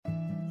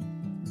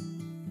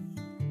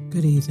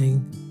Good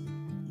evening.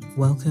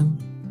 Welcome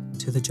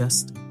to the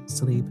Just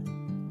Sleep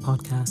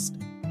podcast.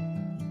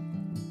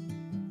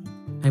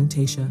 I'm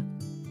Tasha,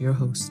 your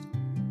host.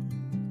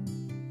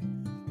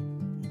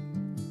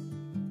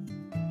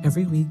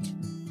 Every week,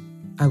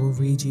 I will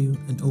read you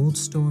an old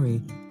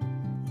story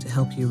to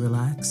help you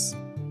relax,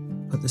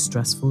 put the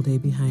stressful day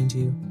behind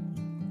you,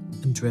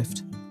 and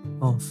drift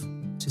off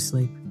to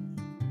sleep.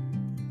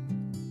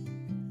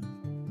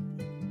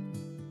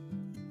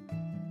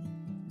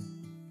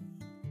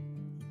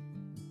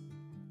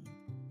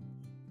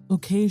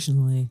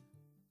 Occasionally,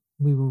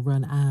 we will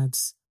run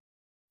ads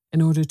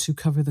in order to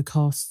cover the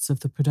costs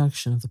of the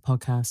production of the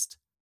podcast.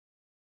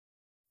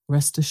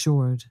 Rest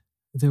assured,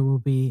 there will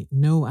be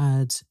no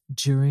ads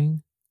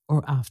during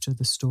or after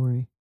the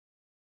story.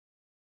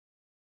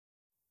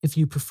 If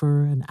you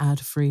prefer an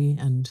ad-free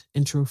and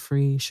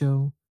intro-free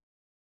show,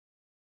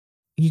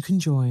 you can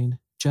join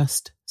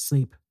Just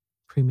Sleep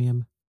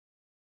Premium.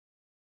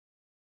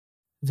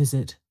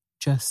 Visit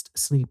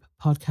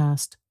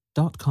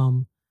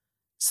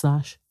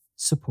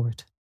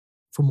justsleeppodcast.com/support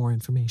for more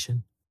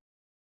information.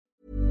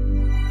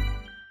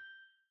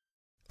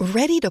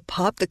 Ready to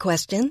pop the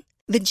question?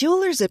 The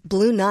jewelers at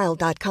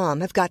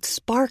BlueNile.com have got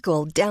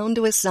sparkle down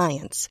to a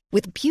science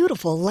with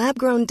beautiful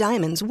lab-grown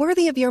diamonds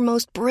worthy of your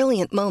most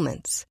brilliant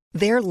moments.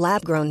 Their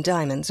lab-grown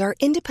diamonds are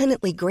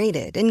independently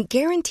graded and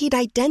guaranteed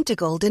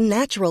identical to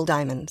natural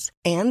diamonds,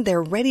 and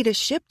they're ready to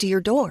ship to your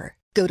door.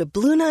 Go to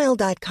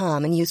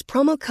BlueNile.com and use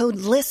promo code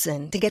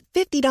LISTEN to get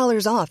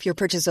 $50 off your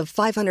purchase of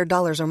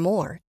 $500 or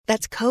more.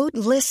 That's code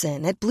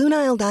LISTEN at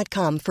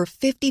BlueNile.com for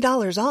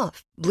 $50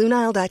 off.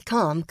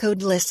 BlueNile.com,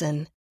 code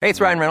LISTEN. Hey,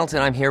 it's Ryan Reynolds,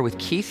 and I'm here with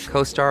Keith,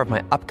 co-star of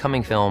my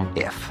upcoming film,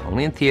 If,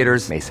 only in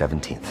theaters May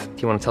 17th.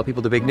 Do you want to tell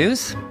people the big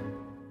news?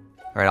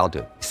 All right, I'll do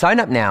it. Sign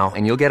up now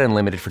and you'll get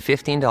unlimited for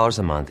 $15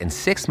 a month and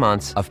 6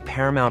 months of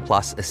Paramount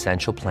Plus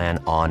Essential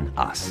Plan on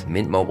us.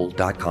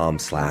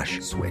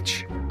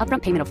 MintMobile.com/switch.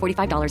 Upfront payment of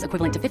 $45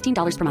 equivalent to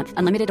 $15 per month.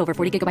 Unlimited over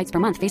 40 gigabytes per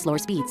month. Face lower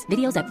speeds.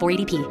 Videos at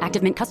 480p.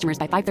 Active Mint customers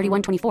by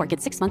 531.24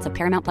 get 6 months of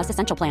Paramount Plus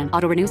Essential Plan.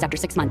 Auto renews after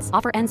 6 months.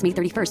 Offer ends May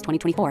 31st,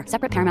 2024.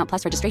 Separate Paramount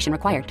Plus registration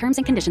required. Terms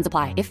and conditions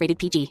apply if rated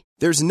PG.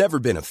 There's never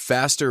been a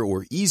faster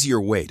or easier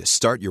way to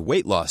start your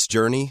weight loss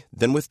journey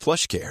than with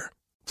PlushCare.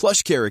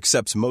 PlushCare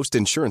accepts most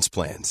insurance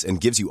plans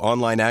and gives you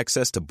online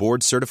access to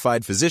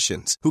board-certified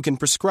physicians who can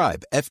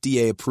prescribe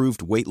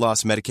FDA-approved weight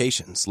loss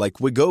medications like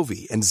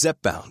Wegovy and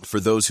Zepbound for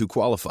those who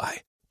qualify.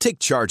 Take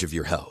charge of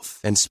your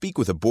health and speak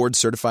with a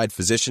board-certified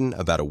physician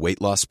about a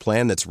weight loss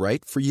plan that's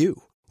right for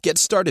you. Get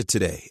started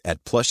today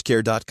at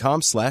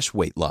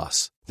plushcare.com/weight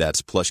loss.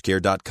 That's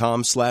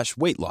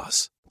plushcare.com/weight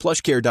loss.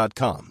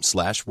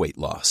 plushcare.com/weight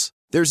loss.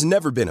 There's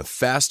never been a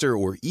faster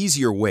or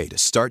easier way to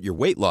start your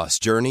weight loss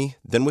journey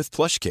than with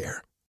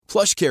PlushCare.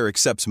 PlushCare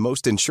accepts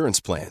most insurance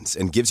plans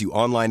and gives you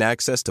online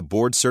access to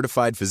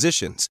board-certified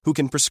physicians who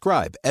can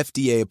prescribe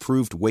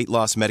FDA-approved weight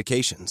loss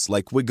medications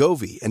like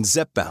Wegovy and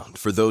Zepbound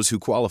for those who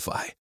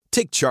qualify.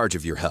 Take charge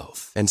of your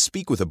health and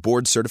speak with a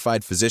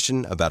board-certified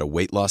physician about a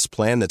weight loss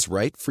plan that's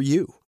right for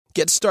you.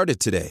 Get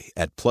started today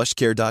at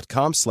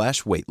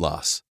plushcare.com/weight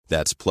loss.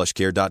 That's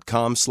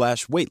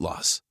plushcare.com/weight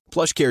loss.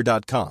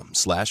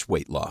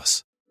 plushcare.com/weight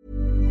loss.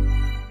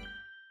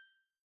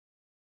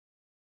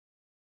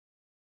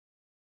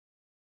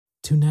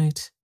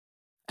 Tonight,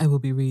 I will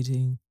be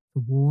reading The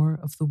War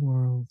of the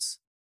Worlds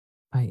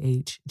by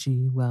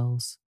H.G.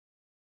 Wells.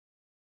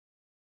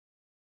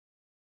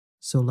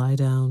 So lie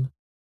down,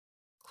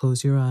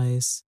 close your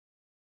eyes,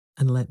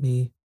 and let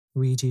me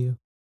read you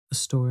a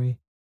story.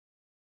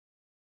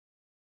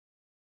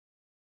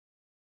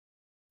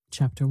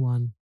 Chapter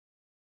 1.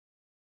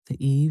 The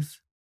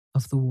Eve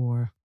of the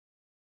War.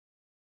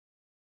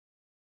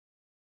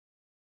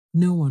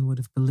 No one would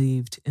have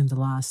believed in the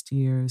last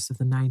years of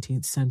the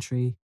 19th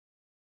century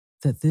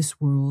that this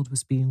world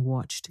was being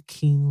watched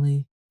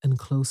keenly and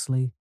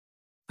closely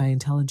by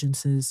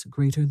intelligences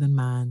greater than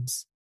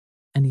man's,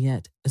 and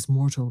yet as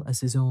mortal as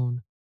his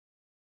own.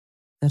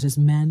 That as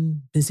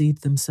men busied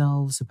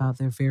themselves about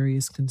their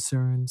various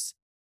concerns,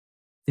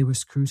 they were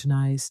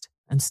scrutinized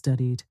and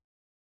studied,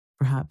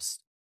 perhaps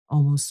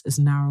almost as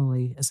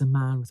narrowly as a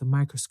man with a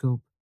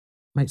microscope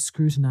might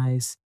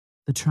scrutinize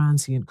the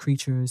transient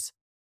creatures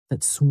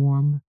that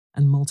swarm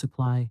and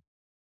multiply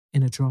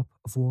in a drop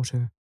of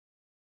water.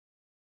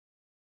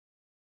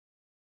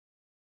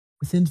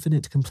 With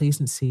infinite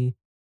complacency,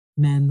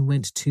 men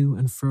went to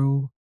and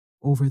fro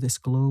over this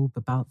globe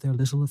about their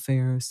little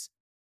affairs,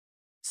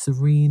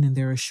 serene in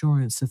their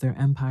assurance of their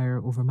empire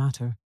over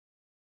matter.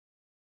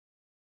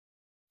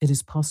 It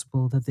is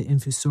possible that the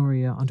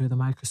infusoria under the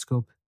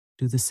microscope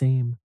do the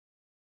same.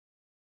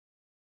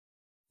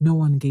 No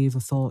one gave a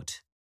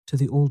thought to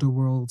the older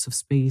worlds of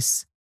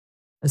space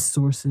as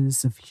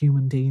sources of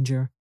human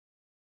danger,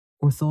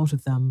 or thought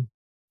of them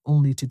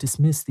only to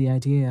dismiss the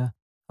idea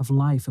of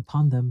life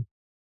upon them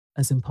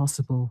as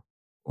impossible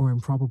or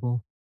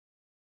improbable.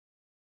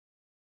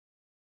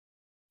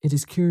 It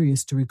is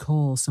curious to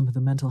recall some of the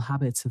mental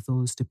habits of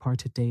those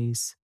departed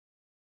days.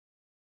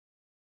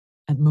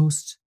 At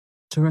most,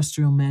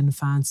 Terrestrial men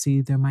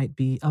fancy there might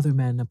be other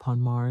men upon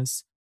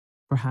Mars,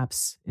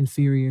 perhaps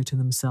inferior to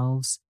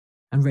themselves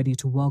and ready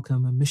to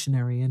welcome a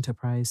missionary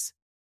enterprise.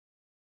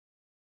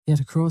 Yet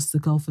across the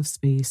gulf of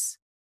space,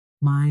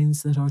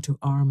 minds that are to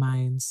our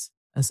minds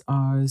as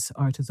ours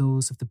are to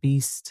those of the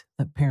beast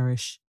that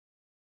perish,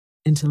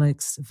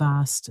 intellects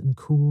vast and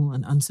cool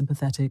and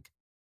unsympathetic,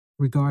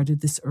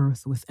 regarded this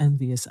earth with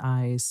envious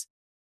eyes,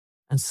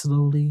 and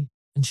slowly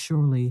and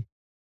surely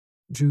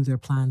drew their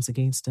plans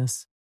against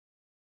us.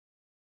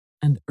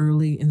 And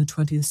early in the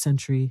 20th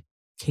century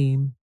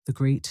came the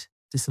great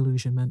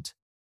disillusionment.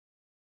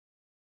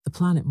 The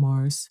planet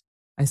Mars,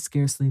 I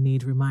scarcely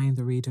need remind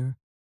the reader,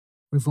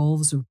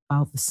 revolves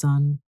about the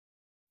sun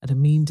at a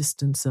mean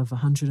distance of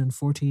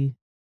 140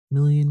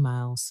 million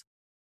miles,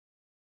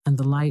 and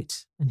the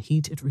light and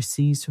heat it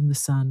receives from the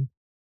sun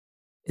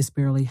is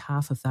barely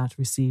half of that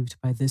received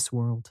by this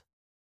world.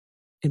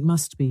 It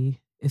must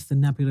be, if the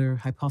nebular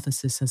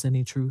hypothesis has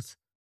any truth,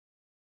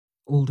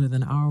 older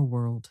than our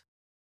world,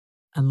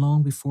 and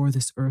long before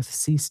this earth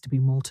ceased to be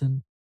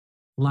molten,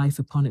 life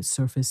upon its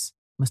surface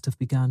must have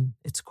begun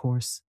its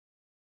course.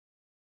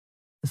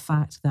 The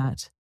fact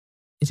that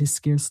it is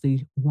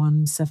scarcely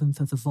 1/7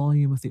 of the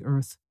volume of the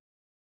earth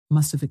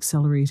must have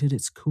accelerated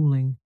its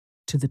cooling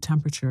to the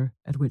temperature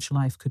at which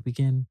life could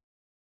begin.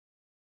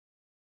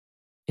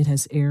 It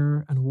has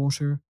air and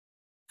water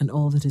and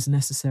all that is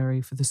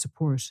necessary for the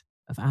support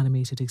of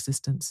animated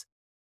existence.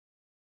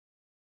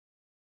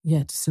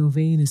 Yet so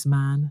vain is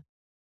man,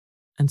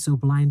 and so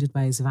blinded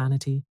by his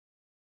vanity,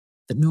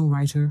 that no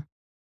writer,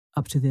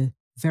 up to the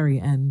very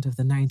end of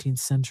the 19th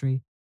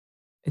century,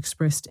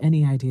 expressed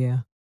any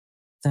idea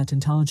that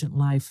intelligent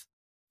life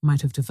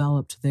might have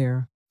developed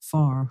there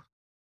far,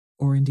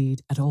 or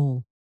indeed at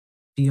all,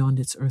 beyond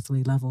its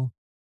earthly level.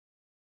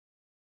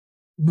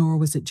 Nor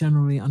was it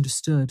generally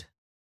understood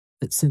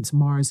that since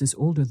Mars is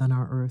older than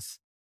our Earth,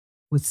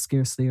 with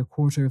scarcely a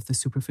quarter of the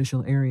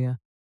superficial area,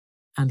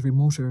 and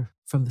remoter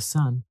from the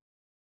Sun,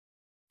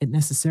 it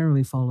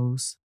necessarily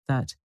follows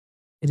that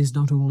it is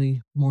not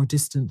only more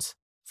distant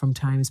from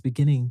time's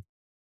beginning,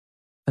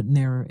 but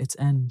nearer its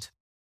end.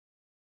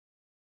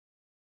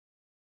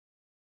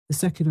 The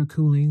secular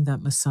cooling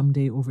that must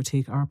someday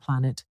overtake our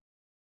planet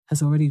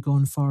has already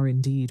gone far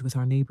indeed with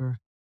our neighbour.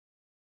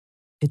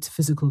 Its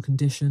physical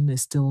condition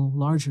is still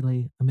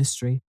largely a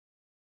mystery,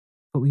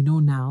 but we know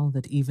now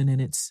that even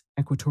in its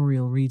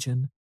equatorial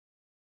region,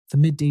 the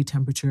midday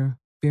temperature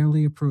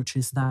barely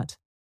approaches that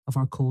of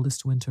our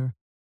coldest winter.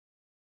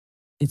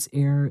 Its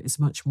air is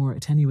much more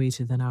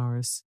attenuated than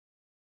ours.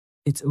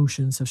 Its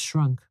oceans have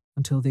shrunk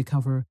until they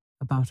cover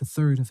about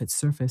 1/3 of its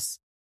surface.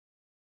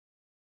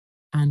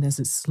 And as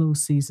its slow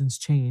seasons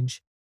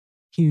change,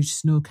 huge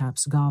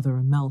snowcaps gather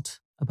and melt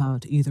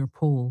about either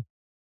pole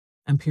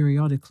and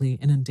periodically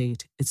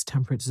inundate its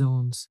temperate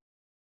zones.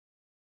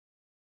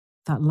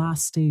 That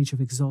last stage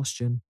of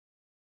exhaustion,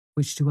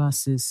 which to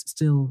us is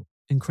still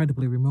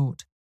incredibly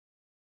remote,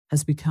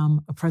 has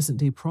become a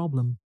present-day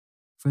problem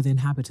for the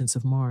inhabitants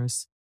of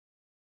Mars.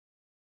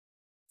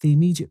 The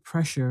immediate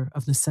pressure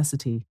of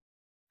necessity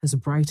has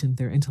brightened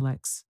their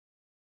intellects,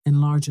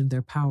 enlarged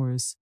their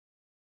powers,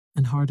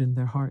 and hardened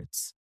their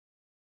hearts.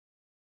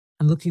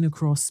 And looking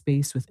across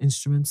space with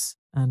instruments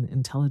and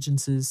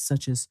intelligences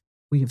such as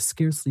we have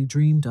scarcely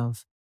dreamed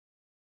of,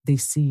 they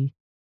see,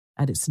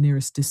 at its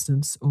nearest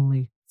distance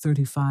only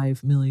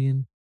 35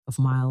 million of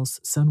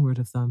miles sunward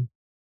of them,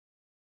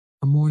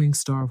 a morning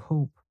star of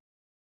hope,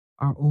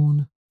 our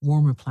own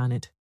warmer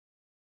planet,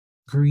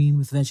 green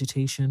with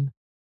vegetation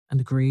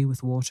and grey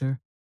with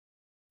water,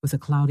 with a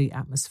cloudy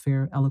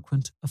atmosphere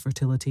eloquent of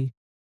fertility,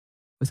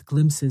 with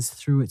glimpses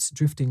through its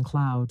drifting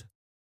cloud,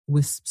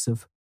 wisps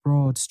of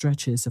broad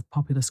stretches of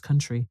populous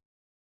country,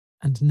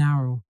 and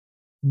narrow,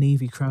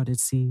 navy-crowded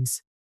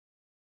seas.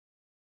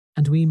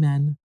 And we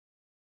men,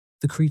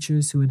 the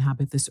creatures who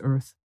inhabit this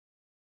earth,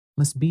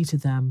 must be to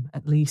them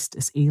at least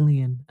as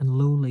alien and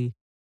lowly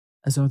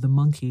as are the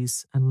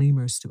monkeys and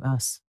lemurs to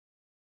us.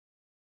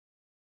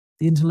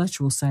 The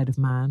intellectual side of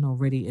man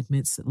already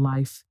admits that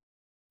life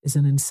is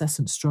an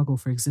incessant struggle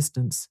for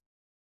existence,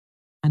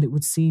 and it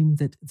would seem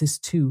that this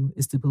too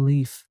is the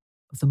belief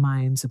of the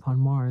minds upon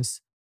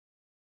Mars.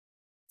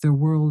 Their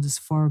world is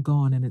far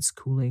gone in its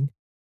cooling,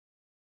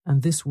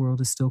 and this world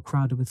is still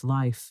crowded with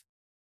life,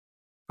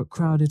 but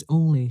crowded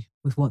only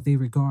with what they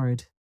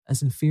regard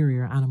as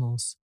inferior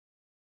animals.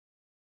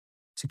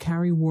 To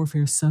carry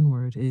warfare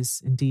sunward is,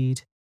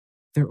 indeed,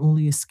 their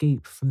only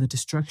escape from the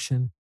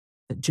destruction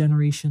that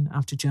generation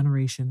after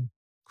generation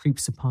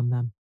creeps upon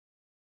them.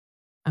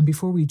 And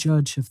before we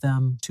judge of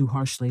them too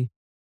harshly,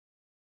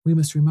 we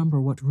must remember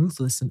what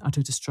ruthless and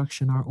utter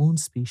destruction our own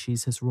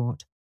species has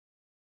wrought,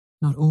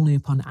 not only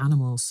upon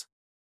animals,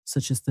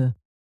 such as the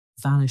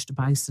vanished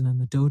bison and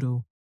the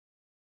dodo,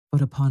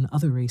 but upon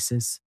other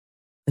races.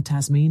 The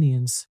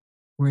Tasmanians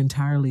were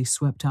entirely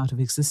swept out of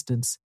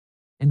existence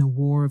in a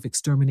war of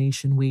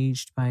extermination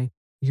waged by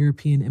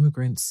European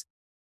immigrants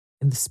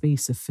in the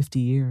space of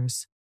 50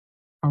 years.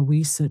 Are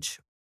we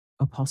such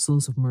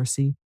apostles of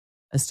mercy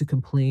as to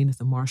complain if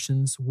the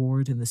Martians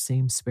warred in the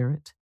same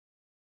spirit?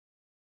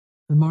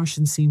 The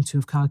Martians seem to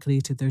have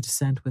calculated their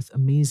descent with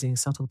amazing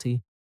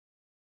subtlety.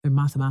 Their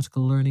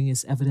mathematical learning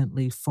is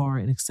evidently far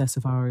in excess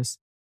of ours,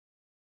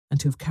 and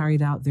to have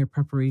carried out their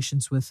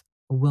preparations with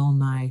a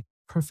well-nigh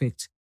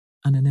perfect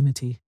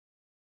anonymity.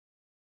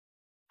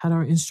 Had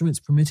our instruments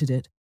permitted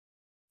it,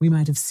 we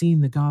might have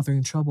seen the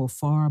gathering trouble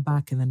far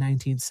back in the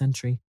 19th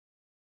century.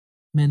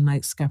 Men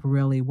like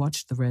Schiaparelli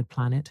watched the red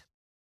planet.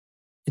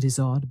 It is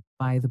odd,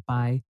 by the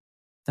by,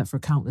 that for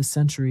countless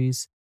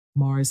centuries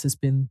Mars has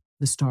been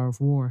the star of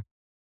war,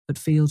 but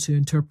failed to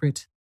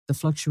interpret the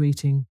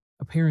fluctuating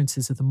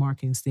appearances of the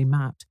markings they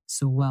mapped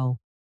so well.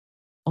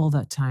 All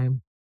that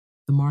time,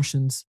 the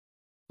Martians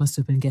must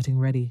have been getting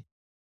ready.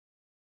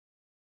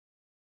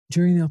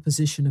 During the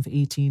opposition of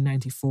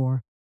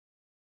 1894,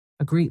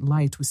 a great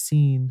light was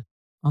seen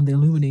on the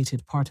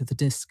illuminated part of the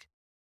disk,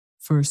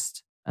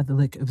 first at the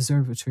Lick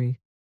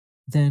Observatory,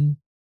 then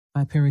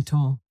by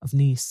Periton of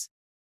Nice,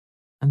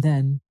 and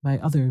then by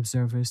other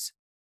observers.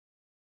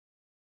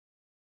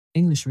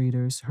 English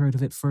readers heard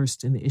of it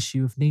first in the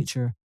issue of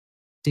Nature,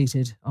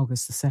 dated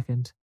August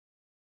 2nd.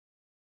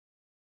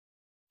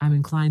 I'm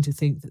inclined to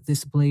think that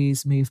this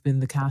blaze may have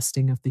been the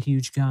casting of the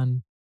huge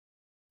gun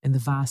in the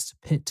vast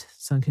pit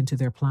sunk into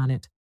their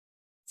planet,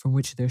 from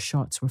which their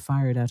shots were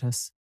fired at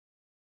us.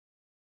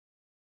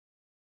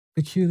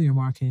 Peculiar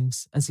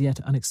markings, as yet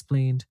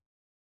unexplained,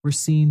 were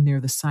seen near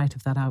the site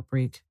of that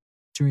outbreak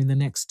during the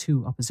next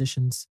two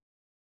oppositions.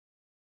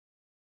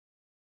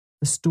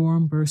 The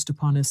storm burst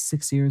upon us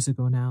 6 years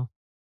ago now.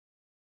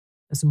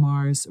 As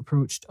Mars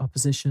approached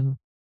opposition,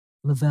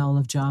 Lavelle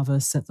of Java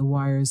set the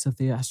wires of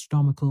the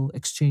astronomical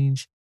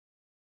exchange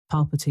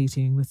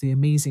palpitating with the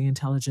amazing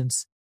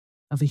intelligence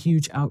of a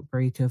huge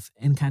outbreak of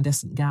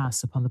incandescent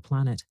gas upon the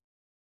planet.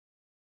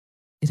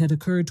 It had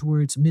occurred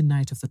towards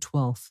midnight of the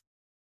 12th,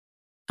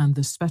 and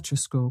the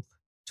spectroscope,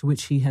 to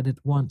which he had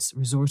at once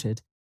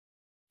resorted,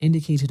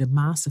 indicated a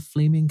mass of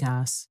flaming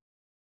gas,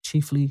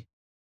 chiefly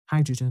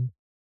hydrogen,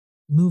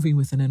 moving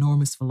with an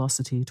enormous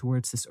velocity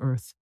towards this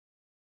Earth.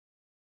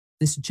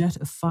 This jet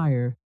of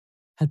fire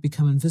had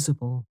become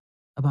invisible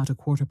about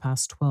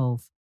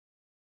 12:15.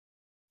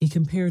 He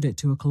compared it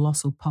to a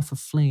colossal puff of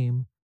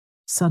flame,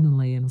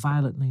 suddenly and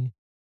violently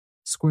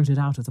squirted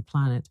out of the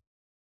planet,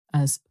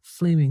 as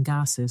flaming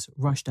gases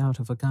rushed out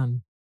of a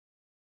gun.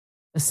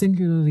 A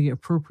singularly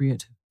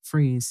appropriate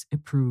phrase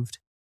it proved.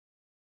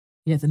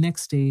 Yet the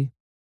next day,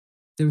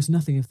 there was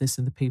nothing of this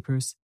in the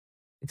papers,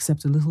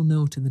 except a little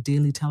note in the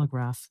Daily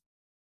Telegraph,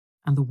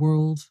 and the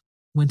world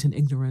went in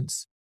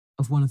ignorance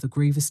of one of the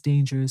gravest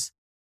dangers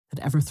that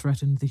ever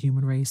threatened the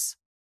human race.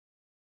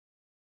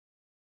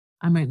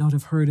 I might not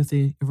have heard of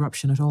the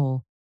eruption at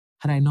all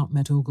had I not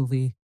met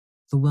Ogilvy,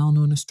 the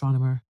well-known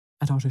astronomer,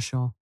 at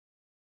Ottershaw.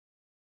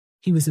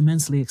 He was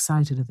immensely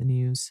excited at the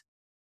news,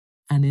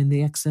 and in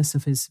the excess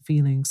of his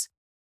feelings,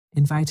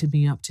 invited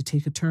me up to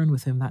take a turn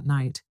with him that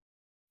night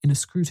in a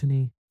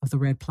scrutiny of the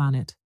red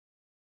planet.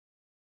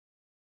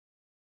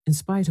 In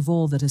spite of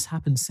all that has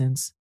happened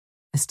since,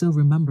 I still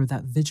remember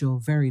that vigil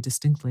very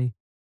distinctly.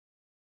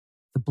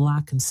 The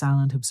black and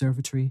silent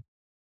observatory,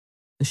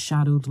 the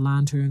shadowed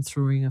lantern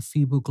throwing a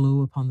feeble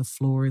glow upon the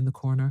floor in the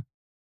corner,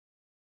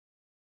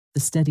 the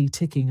steady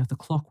ticking of the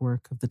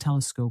clockwork of the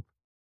telescope,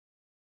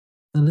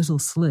 the little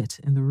slit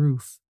in the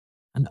roof,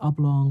 an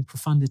oblong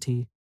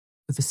profundity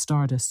with the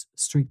stardust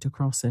streaked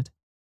across it.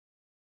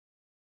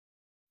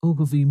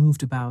 Ogilvy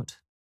moved about,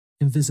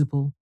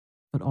 invisible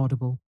but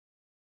audible.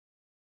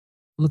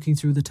 Looking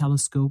through the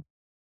telescope,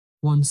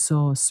 one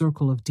saw a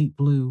circle of deep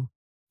blue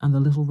and the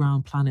little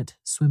round planet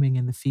swimming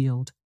in the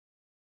field.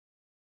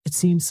 It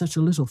seemed such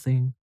a little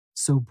thing,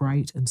 so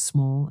bright and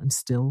small and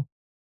still,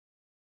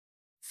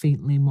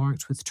 faintly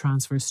marked with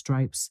transverse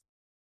stripes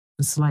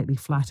and slightly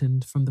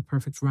flattened from the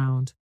perfect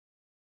round.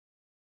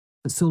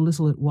 But so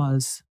little it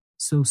was,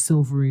 so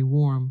silvery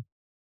warm,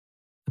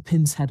 a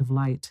pin's head of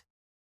light.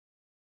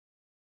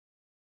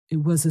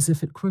 It was as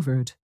if it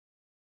quivered,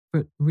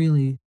 but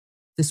really,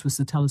 this was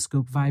the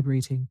telescope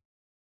vibrating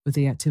with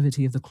the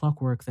activity of the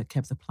clockwork that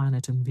kept the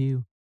planet in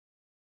view.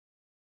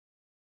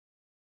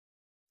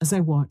 As I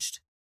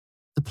watched,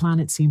 the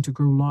planet seemed to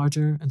grow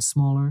larger and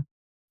smaller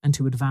and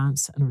to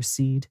advance and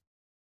recede.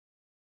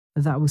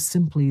 That was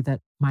simply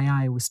that my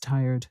eye was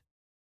tired.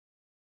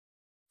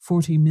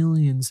 40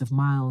 millions of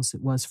miles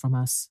it was from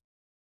us,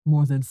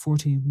 more than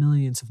 40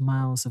 millions of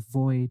miles of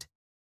void.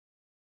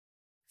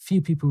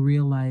 Few people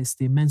realize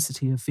the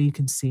immensity of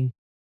vacancy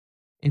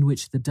in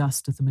which the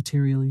dust of the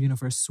material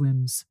universe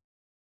swims.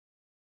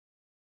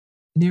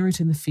 Near it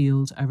in the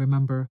field, I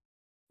remember,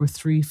 were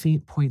 3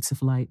 faint points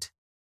of light,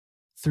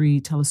 3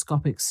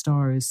 telescopic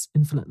stars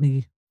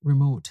infinitely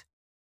remote,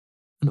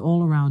 and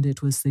all around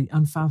it was the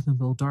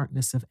unfathomable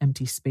darkness of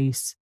empty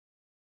space.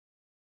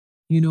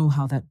 You know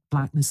how that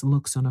blackness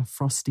looks on a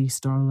frosty,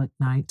 starlit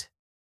night.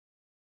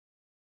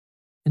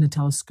 In a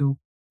telescope,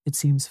 it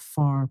seems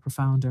far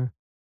profounder,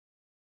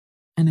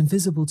 and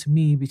invisible to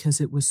me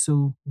because it was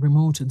so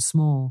remote and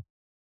small,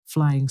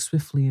 flying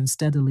swiftly and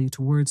steadily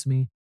towards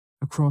me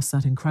across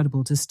that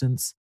incredible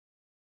distance,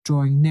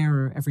 drawing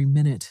nearer every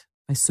minute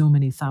by so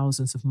many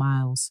thousands of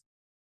miles,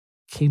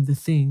 came the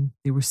thing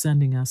they were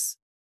sending us,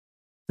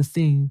 the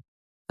thing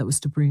that was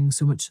to bring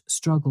so much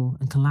struggle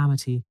and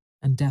calamity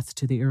and death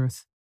to the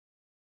earth.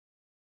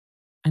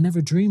 I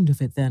never dreamed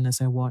of it then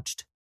as I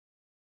watched.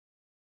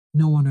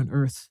 No one on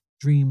earth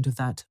dreamed of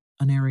that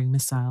unerring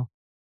missile.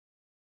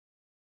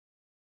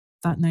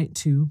 That night,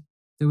 too,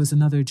 there was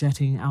another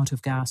jetting out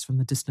of gas from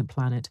the distant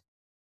planet.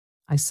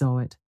 I saw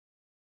it,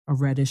 a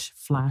reddish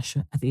flash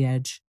at the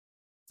edge,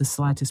 the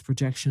slightest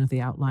projection of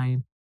the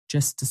outline,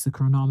 just as the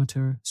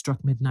chronometer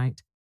struck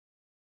midnight.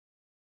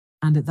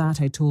 And at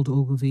that I told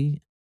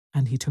Ogilvy,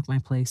 and he took my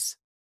place.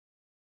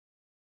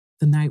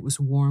 The night was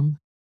warm,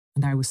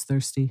 and I was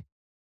thirsty,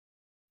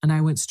 and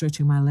I went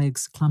stretching my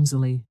legs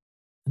clumsily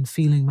and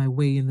feeling my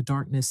way in the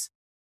darkness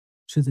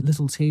to the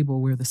little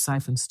table where the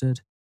siphon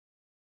stood,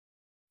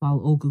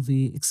 while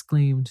Ogilvy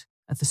exclaimed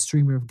at the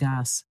streamer of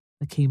gas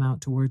that came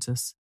out towards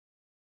us.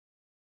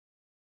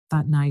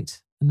 That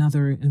night,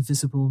 another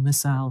invisible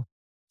missile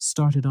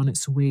started on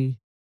its way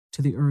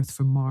to the Earth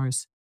from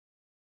Mars,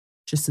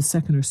 just a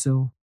second or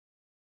so,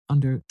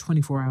 under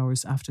 24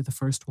 hours after the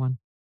first one.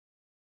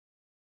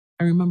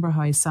 I remember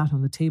how I sat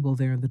on the table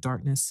there in the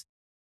darkness,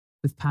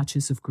 with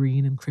patches of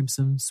green and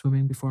crimson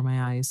swimming before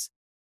my eyes.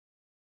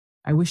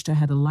 I wished I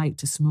had a light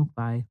to smoke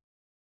by,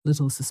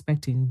 little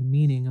suspecting the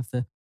meaning of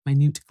the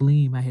minute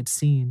gleam I had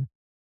seen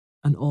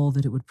and all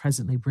that it would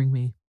presently bring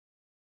me.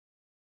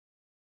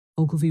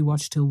 Ogilvy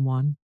watched till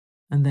 1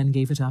 and then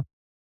gave it up,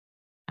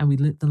 and we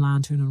lit the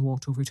lantern and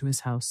walked over to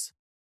his house.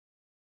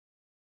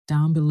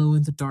 Down below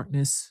in the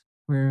darkness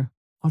were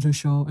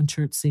Ottershaw and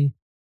Chertsey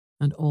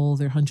and all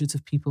their hundreds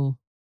of people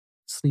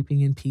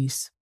sleeping in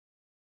peace.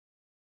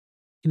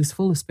 He was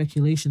full of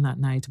speculation that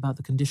night about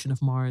the condition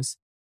of Mars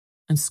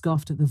and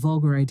scoffed at the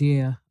vulgar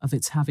idea of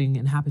its having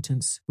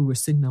inhabitants who were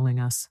signalling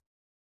us.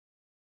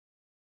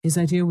 His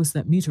idea was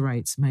that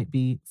meteorites might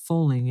be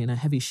falling in a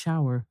heavy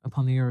shower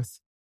upon the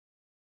Earth,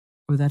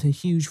 or that a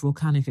huge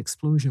volcanic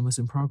explosion was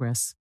in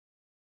progress.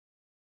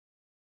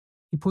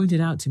 He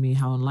pointed out to me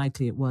how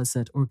unlikely it was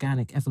that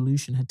organic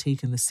evolution had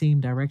taken the same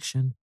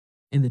direction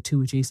in the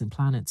 2 adjacent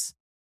planets.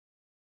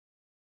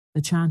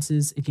 The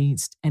chances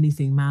against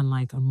anything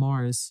man-like on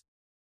Mars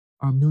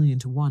are 1,000,000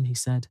 to 1, he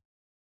said.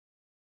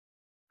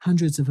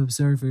 Hundreds of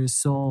observers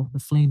saw the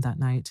flame that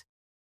night,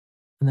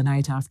 and the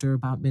night after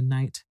about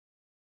midnight,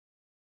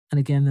 and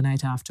again the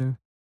night after,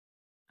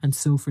 and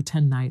so for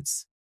 10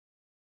 nights,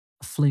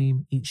 a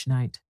flame each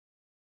night.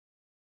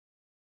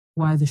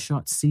 Why the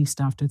shots ceased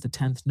after the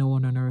 10th no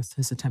one on Earth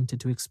has attempted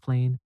to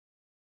explain.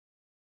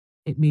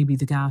 It may be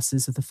the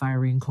gases of the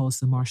firing caused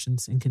the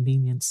Martians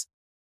inconvenience.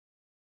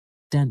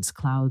 Dense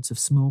clouds of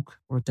smoke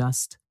or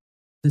dust,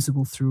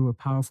 visible through a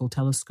powerful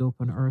telescope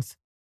on Earth,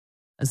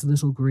 as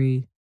little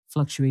grey,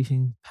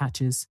 fluctuating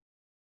patches,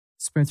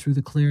 spread through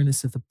the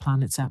clearness of the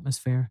planet's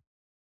atmosphere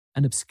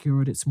and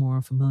obscured its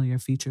more familiar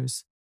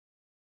features.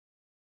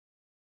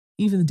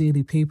 Even the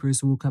daily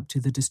papers woke up to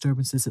the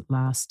disturbances at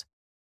last,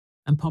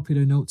 and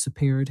popular notes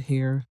appeared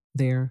here,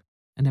 there,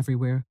 and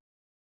everywhere,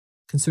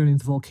 concerning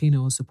the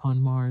volcanoes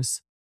upon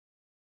Mars.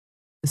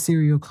 The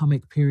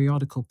serio-comic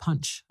periodical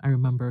Punch, I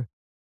remember,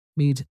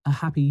 made a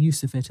happy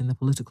use of it in the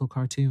political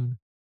cartoon.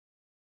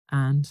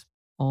 And,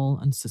 all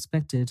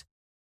unsuspected,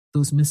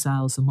 those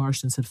missiles the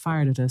Martians had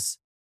fired at us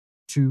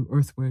drew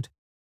earthward,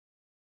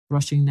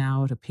 rushing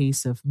now at a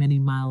pace of many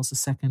miles a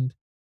second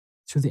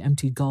through the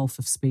empty gulf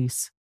of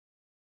space,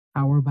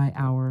 hour by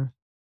hour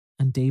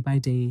and day by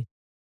day,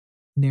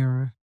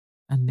 nearer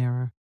and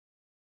nearer.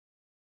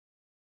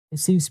 It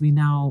seems to me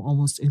now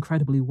almost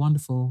incredibly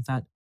wonderful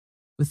that,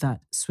 with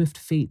that swift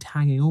fate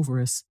hanging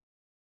over us,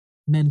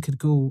 men could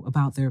go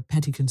about their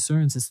petty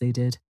concerns as they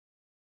did.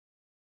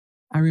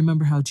 I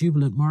remember how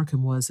jubilant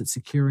Markham was at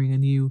securing a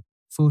new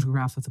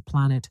photograph of the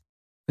planet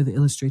for the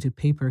illustrated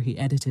paper he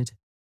edited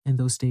in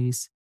those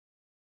days.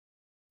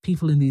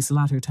 People in these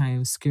latter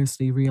times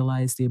scarcely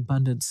realized the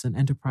abundance and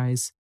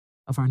enterprise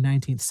of our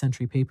 19th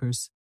century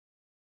papers.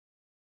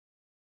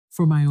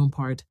 For my own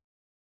part,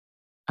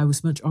 I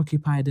was much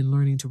occupied in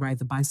learning to ride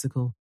the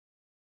bicycle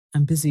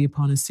and busy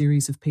upon a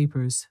series of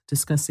papers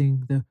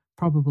discussing the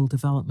probable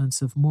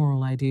developments of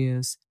moral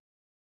ideas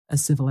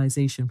as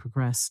civilization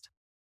progressed.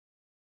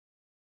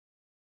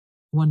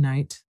 One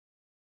night,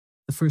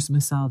 the first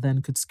missile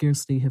then could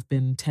scarcely have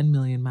been 10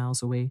 million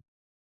miles away,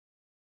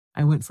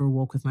 I went for a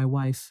walk with my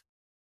wife.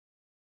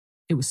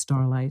 It was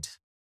starlight,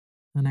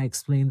 and I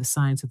explained the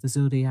signs of the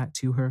zodiac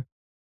to her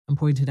and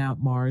pointed out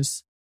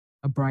Mars,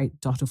 a bright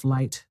dot of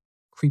light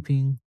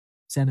creeping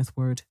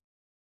zenithward,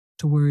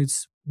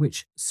 towards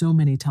which so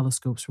many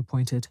telescopes were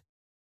pointed.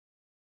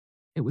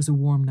 It was a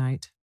warm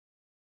night.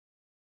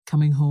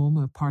 Coming home,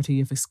 a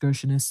party of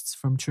excursionists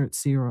from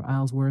Chertsey or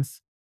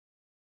Isleworth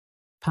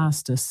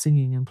passed us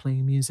singing and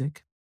playing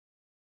music.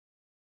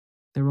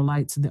 There were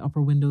lights in the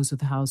upper windows of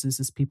the houses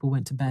as people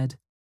went to bed.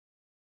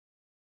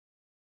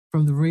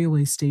 From the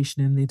railway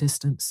station in the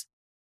distance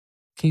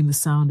came the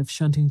sound of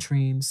shunting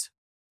trains,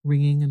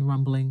 ringing and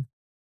rumbling,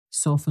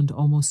 softened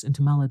almost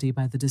into melody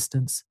by the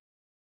distance.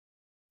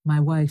 My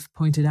wife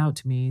pointed out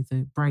to me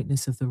the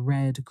brightness of the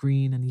red,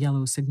 green, and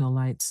yellow signal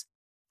lights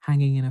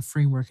hanging in a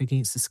framework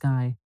against the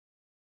sky.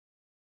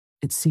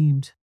 It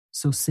seemed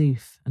so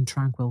safe and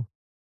tranquil.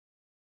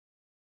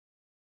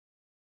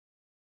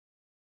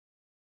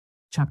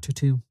 Chapter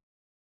 2.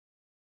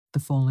 The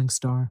Falling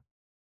Star.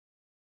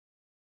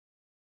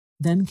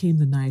 Then came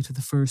the night of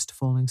the first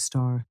falling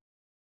star.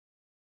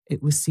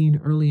 It was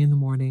seen early in the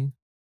morning,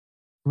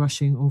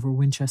 rushing over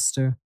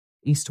Winchester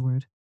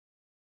eastward,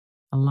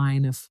 a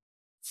line of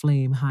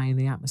flame high in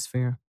the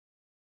atmosphere.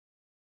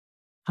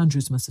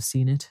 Hundreds must have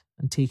seen it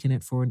and taken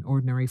it for an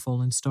ordinary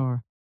fallen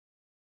star.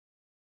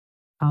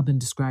 Albin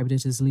described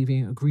it as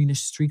leaving a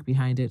greenish streak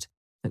behind it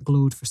that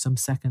glowed for some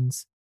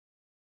seconds.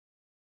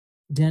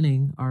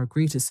 Denning, our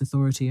greatest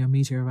authority on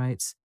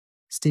meteorites,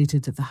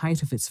 stated that the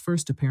height of its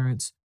first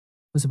appearance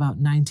was about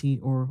 90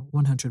 or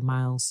 100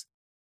 miles.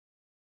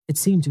 It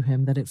seemed to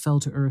him that it fell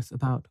to Earth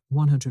about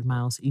 100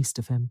 miles east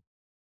of him.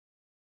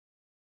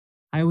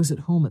 I was at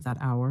home at that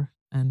hour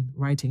and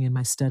writing in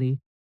my study,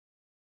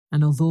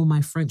 and although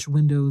my French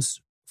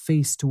windows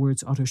faced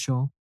towards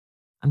Ottershaw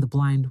and the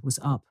blind was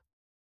up,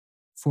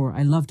 for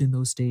I loved in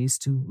those days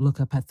to look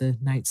up at the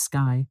night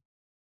sky,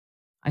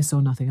 I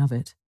saw nothing of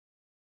it.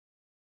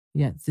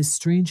 Yet this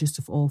strangest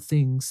of all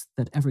things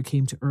that ever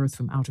came to Earth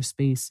from outer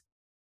space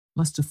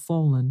must have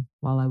fallen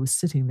while I was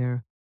sitting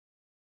there,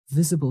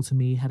 visible to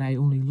me had I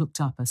only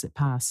looked up as it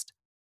passed.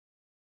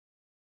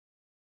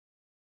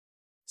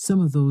 Some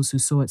of those who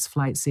saw its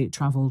flight say it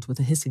travelled with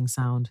a hissing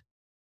sound.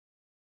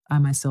 I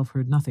myself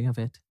heard nothing of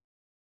it.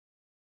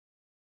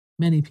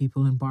 Many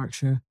people in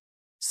Berkshire,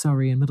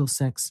 Surrey and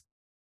Middlesex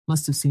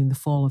must have seen the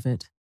fall of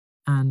it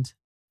and,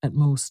 at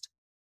most,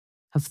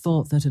 have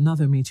thought that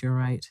another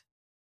meteorite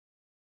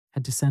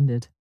had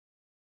descended.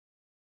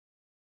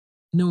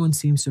 No one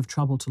seems to have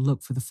troubled to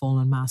look for the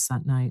fallen mass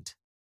that night.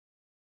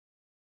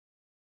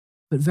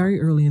 But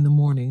very early in the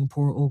morning,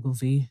 poor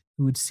Ogilvy,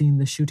 who had seen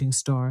the shooting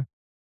star,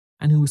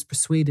 and who was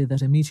persuaded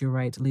that a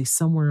meteorite lay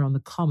somewhere on the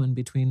common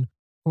between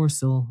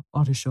Horsell,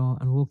 Ottershaw,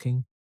 and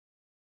Woking,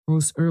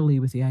 rose early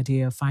with the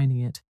idea of finding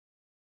it.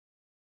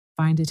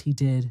 Find it he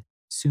did,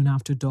 soon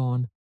after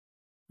dawn,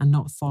 and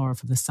not far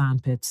from the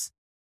sandpits.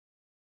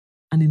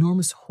 An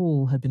enormous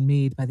hole had been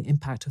made by the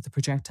impact of the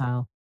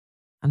projectile,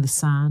 and the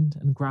sand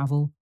and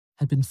gravel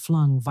had been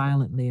flung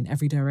violently in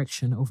every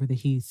direction over the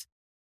heath,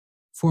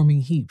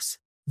 forming heaps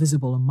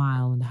visible a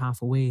mile and a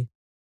half away.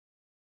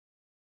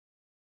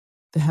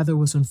 The heather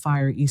was on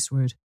fire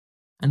eastward,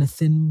 and a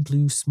thin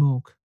blue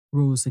smoke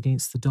rose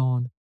against the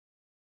dawn.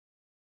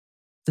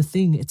 The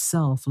thing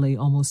itself lay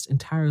almost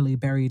entirely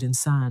buried in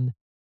sand,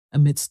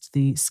 amidst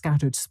the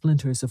scattered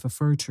splinters of a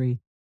fir tree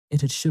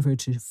it had shivered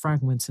to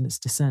fragments in its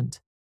descent.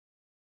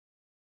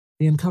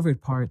 The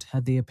uncovered part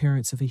had the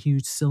appearance of a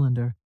huge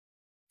cylinder,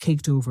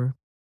 caked over,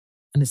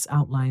 and its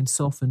outline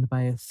softened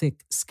by a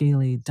thick,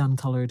 scaly,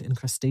 dun-coloured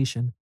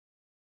incrustation.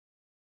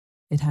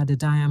 It had a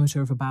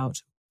diameter of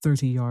about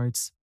 30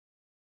 yards.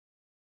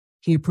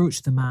 He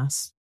approached the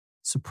mass,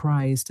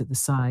 surprised at the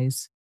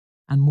size,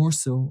 and more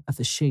so at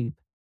the shape,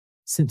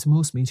 since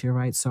most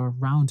meteorites are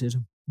rounded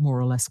more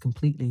or less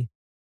completely.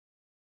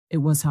 It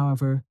was,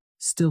 however,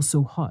 still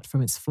so hot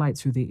from its flight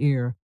through the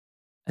air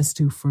as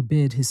to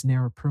forbid his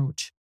near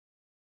approach.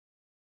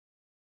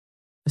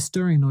 A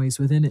stirring noise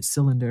within its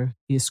cylinder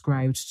he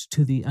ascribed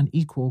to the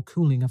unequal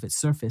cooling of its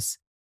surface,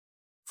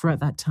 for at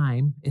that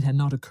time it had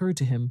not occurred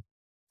to him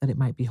that it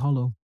might be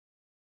hollow.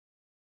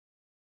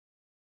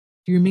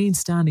 He remained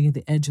standing at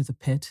the edge of the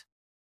pit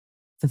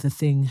that the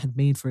thing had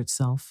made for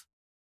itself,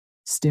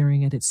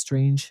 staring at its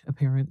strange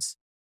appearance,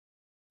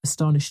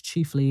 astonished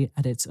chiefly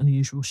at its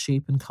unusual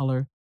shape and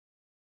colour,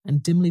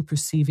 and dimly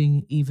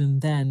perceiving even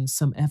then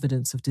some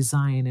evidence of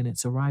design in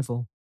its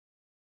arrival.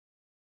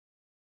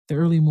 The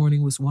early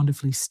morning was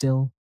wonderfully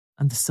still,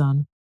 and the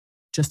sun,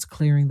 just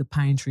clearing the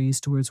pine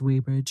trees towards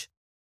Weybridge,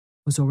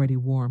 was already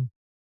warm.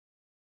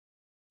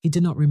 He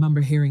did not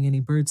remember hearing any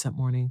birds that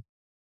morning.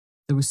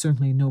 There was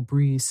certainly no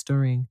breeze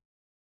stirring,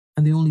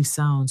 and the only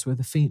sounds were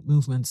the faint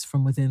movements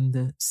from within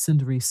the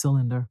cindery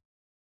cylinder.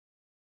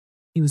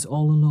 He was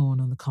all alone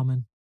on the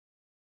common.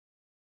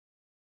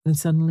 Then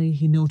suddenly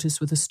he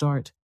noticed with a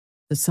start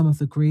that some of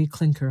the grey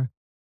clinker,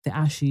 the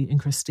ashy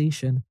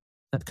incrustation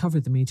that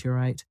covered the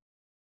meteorite,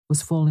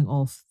 was falling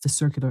off the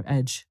circular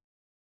edge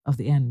of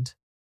the end.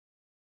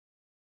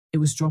 It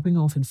was dropping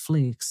off in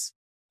flakes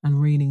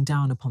and raining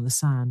down upon the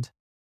sand.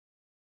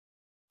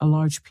 A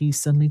large piece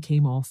suddenly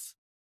came off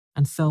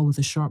and fell with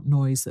a sharp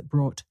noise that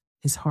brought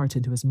his heart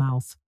into his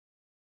mouth.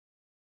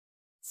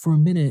 For a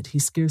minute he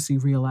scarcely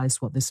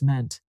realized what this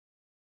meant,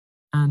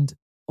 and,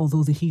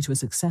 although the heat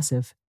was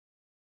excessive,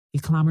 he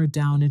clambered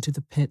down into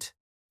the pit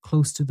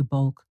close to the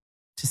bulk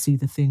to see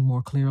the thing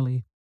more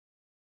clearly.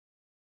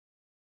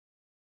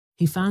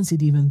 He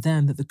fancied even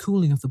then that the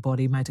cooling of the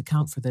body might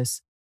account for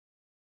this,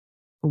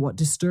 but what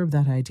disturbed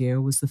that idea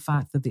was the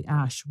fact that the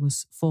ash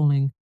was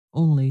falling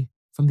only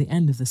from the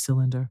end of the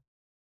cylinder.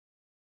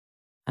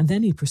 And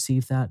then he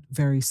perceived that,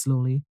 very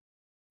slowly,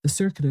 the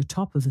circular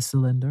top of the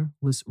cylinder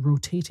was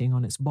rotating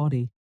on its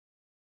body.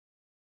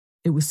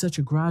 It was such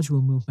a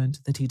gradual movement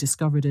that he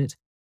discovered it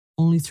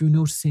only through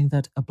noticing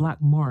that a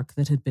black mark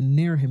that had been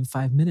near him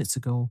 5 minutes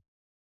ago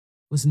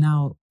was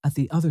now at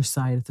the other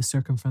side of the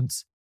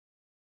circumference.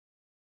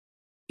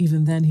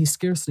 Even then, he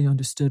scarcely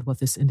understood what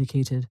this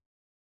indicated,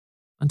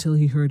 until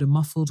he heard a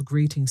muffled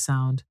grating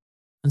sound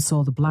and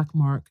saw the black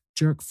mark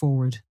jerk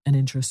forward an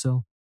inch or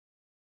so.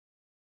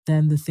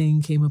 Then the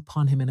thing came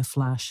upon him in a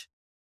flash.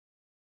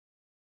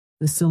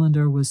 The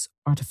cylinder was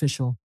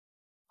artificial,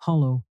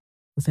 hollow,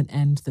 with an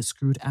end that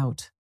screwed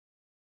out.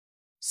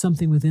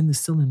 Something within the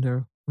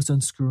cylinder was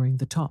unscrewing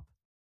the top.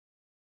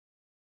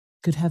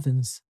 "Good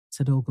heavens,"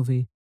 said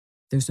Ogilvy,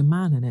 "there's a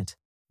man in it,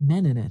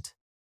 men in it,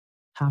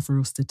 half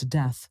roasted to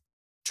death,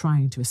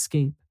 trying to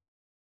escape."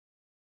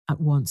 At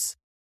once,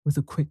 with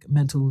a quick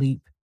mental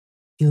leap,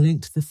 he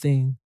linked the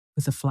thing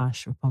with a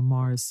flash upon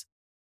Mars.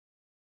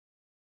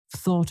 The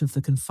thought of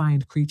the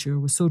confined creature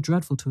was so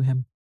dreadful to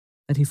him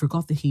that he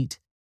forgot the heat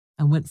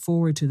and went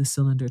forward to the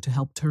cylinder to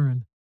help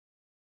turn.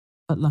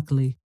 But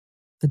luckily,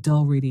 the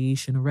dull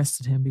radiation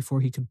arrested him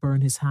before he could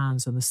burn his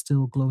hands on the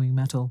still glowing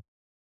metal.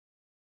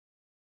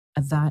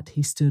 At that,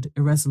 he stood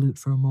irresolute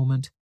for a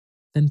moment,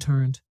 then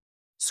turned,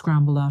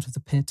 scrambled out of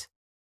the pit,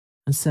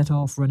 and set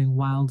off running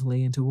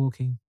wildly into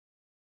Woking.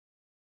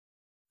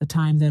 The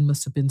time then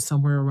must have been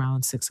somewhere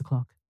around 6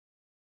 o'clock.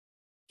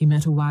 He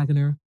met a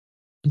wagoner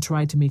and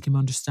tried to make him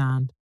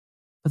understand,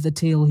 but the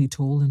tale he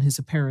told and his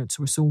appearance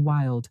were so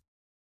wild,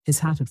 his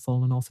hat had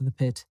fallen off in the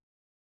pit,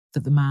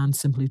 that the man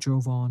simply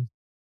drove on.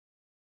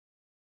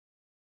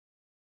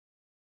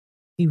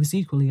 He was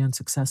equally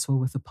unsuccessful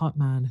with the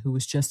potman who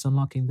was just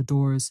unlocking the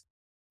doors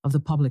of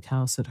the public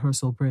house at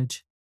Hersal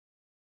Bridge.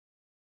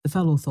 The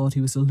fellow thought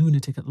he was a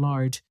lunatic at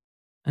large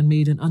and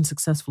made an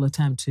unsuccessful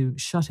attempt to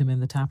shut him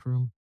in the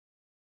taproom.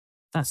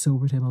 That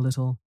sobered him a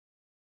little,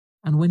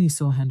 and when he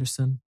saw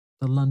Henderson,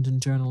 the London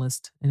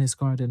journalist, in his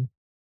garden,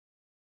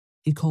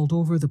 he called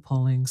over the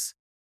Paulings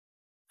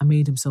and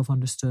made himself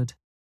understood.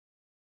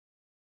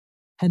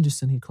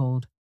 "Henderson," he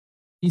called,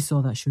 "you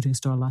saw that shooting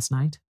star last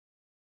night?"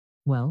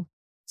 "Well,"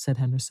 said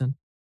Henderson,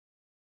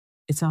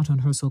 "it's out on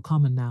Hersal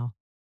Common now."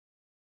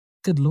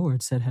 "Good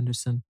Lord," said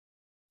Henderson,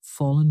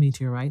 "fallen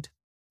meteorite,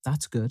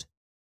 that's good."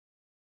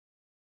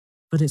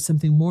 "But it's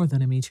something more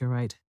than a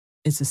meteorite.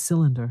 It's a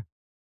cylinder,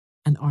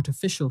 an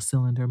artificial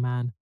cylinder,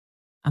 man,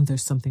 and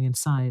there's something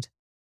inside."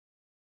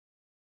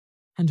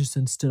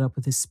 Henderson stood up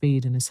with his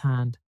spade in his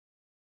hand.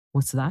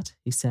 "What's that?"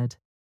 he said.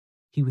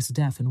 He was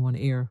deaf in one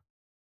ear.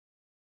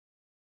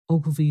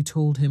 Ogilvy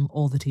told him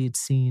all that he had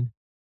seen.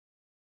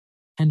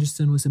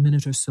 Henderson was a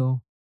minute or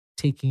so,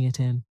 taking it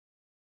in.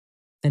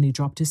 Then he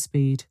dropped his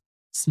spade,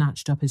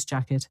 snatched up his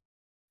jacket,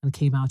 and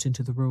came out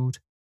into the road.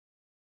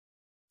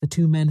 The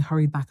two men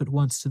hurried back at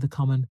once to the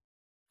common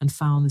and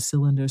found the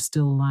cylinder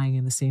still lying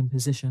in the same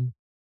position.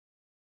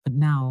 But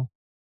now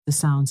the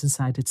sounds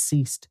inside had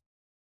ceased,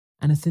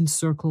 and a thin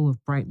circle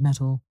of bright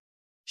metal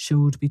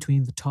showed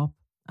between the top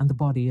and the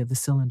body of the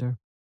cylinder.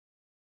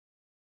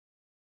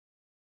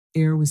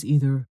 Air was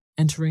either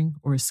entering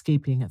or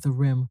escaping at the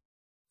rim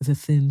with a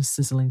thin,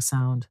 sizzling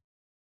sound.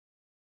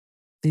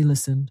 They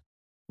listened,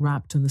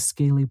 rapped on the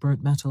scaly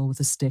burnt metal with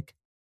a stick,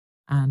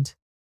 and,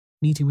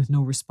 meeting with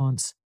no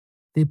response,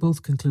 they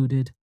both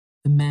concluded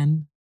the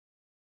men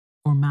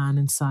or man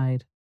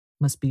inside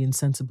must be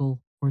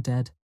insensible or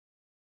dead.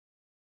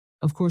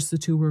 Of course, the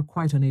two were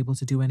quite unable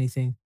to do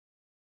anything.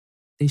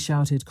 They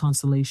shouted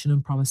consolation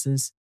and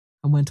promises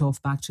and went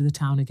off back to the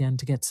town again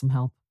to get some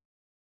help.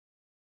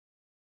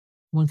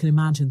 One can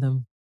imagine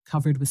them,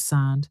 covered with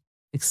sand,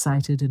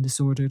 excited and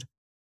disordered,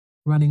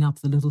 running up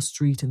the little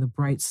street in the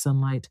bright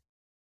sunlight,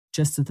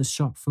 just as the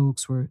shop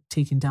folks were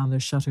taking down their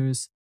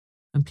shutters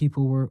and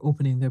people were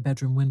opening their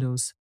bedroom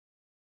windows.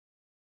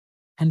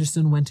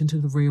 Henderson went into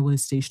the railway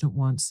station at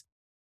once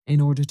in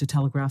order to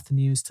telegraph the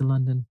news to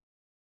London.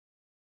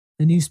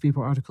 The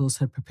newspaper articles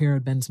had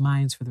prepared men's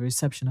minds for the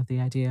reception of the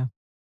idea.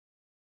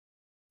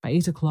 By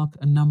 8 o'clock,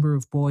 a number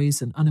of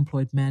boys and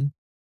unemployed men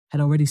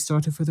had already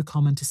started for the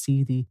common to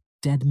see the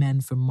dead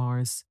men from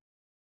Mars.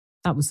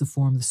 That was the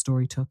form the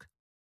story took.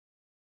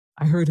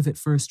 I heard of it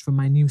first from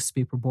my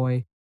newspaper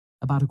boy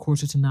about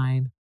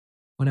 9:15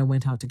 when I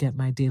went out to get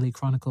my daily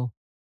chronicle.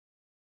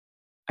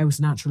 I was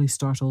naturally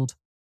startled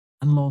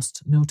and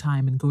lost no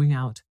time in going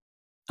out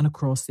and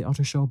across the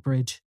Ottershaw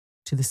Bridge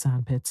to the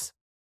sandpits.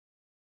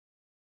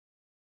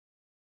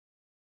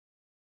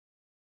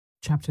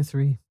 Chapter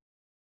 3.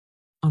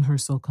 On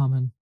Hersal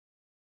Common.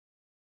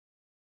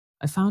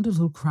 I found a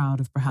little crowd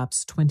of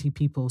perhaps 20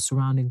 people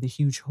surrounding the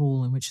huge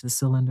hole in which the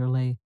cylinder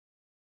lay.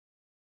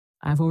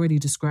 I have already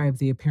described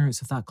the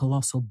appearance of that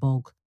colossal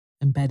bulk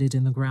embedded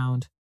in the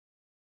ground.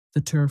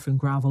 The turf and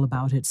gravel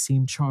about it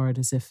seemed charred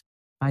as if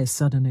by a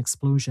sudden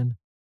explosion.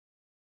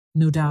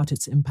 No doubt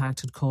its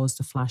impact had caused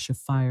a flash of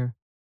fire.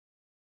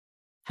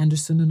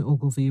 Henderson and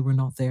Ogilvy were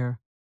not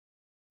there.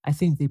 I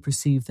think they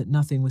perceived that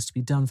nothing was to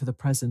be done for the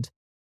present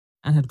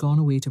and had gone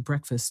away to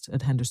breakfast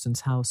at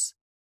Henderson's house.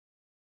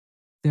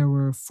 There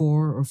were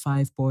 4 or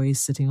 5 boys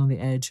sitting on the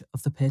edge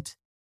of the pit,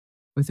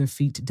 with their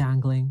feet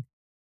dangling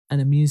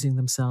and amusing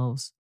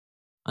themselves,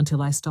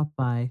 until I stopped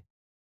by.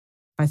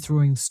 by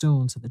throwing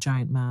stones at the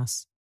giant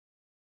mass.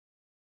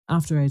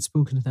 After I had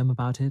spoken to them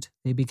about it,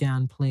 they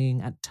began playing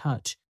at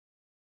touch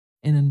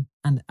in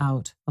and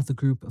out of the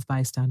group of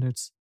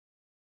bystanders.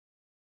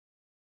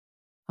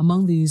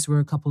 Among these were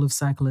a couple of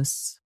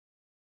cyclists,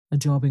 a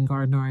jobbing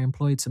gardener I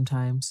employed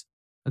sometimes,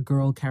 a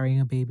girl carrying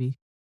a baby,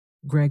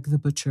 Greg the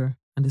butcher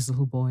and his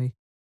little boy,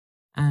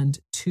 and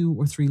 2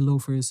 or 3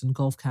 loafers and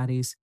golf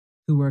caddies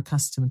who were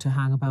accustomed to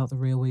hang about the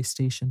railway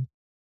station.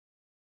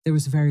 There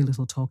was very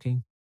little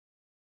talking.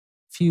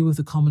 Few of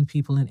the common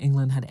people in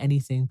England had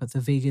anything but the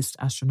vaguest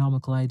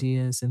astronomical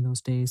ideas in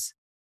those days.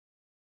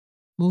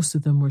 Most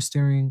of them were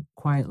staring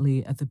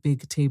quietly at the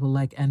big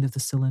table-like end of the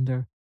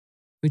cylinder,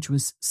 which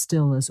was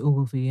still as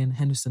Ogilvy and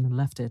Henderson had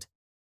left it.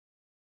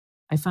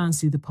 I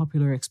fancy the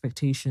popular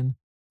expectation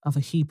of a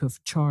heap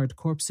of charred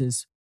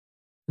corpses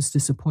was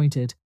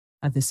disappointed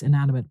at this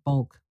inanimate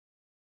bulk.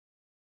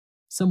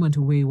 Some went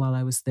away while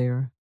I was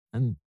there,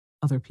 and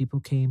other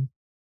people came.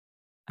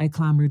 I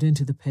clambered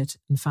into the pit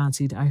and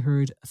fancied I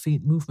heard a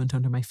faint movement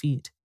under my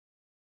feet.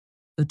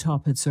 The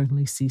top had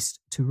certainly ceased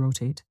to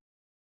rotate.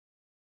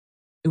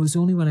 It was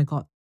only when I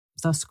got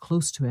thus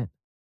close to it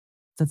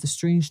that the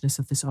strangeness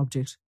of this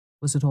object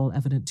was at all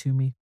evident to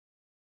me.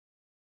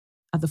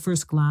 At the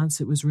first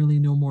glance, it was really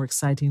no more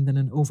exciting than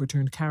an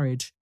overturned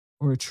carriage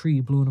or a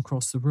tree blown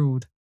across the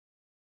road.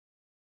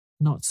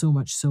 Not so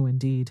much so,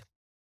 indeed.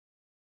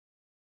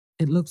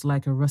 It looked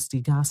like a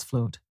rusty gas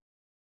float.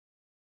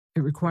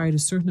 It required a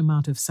certain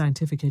amount of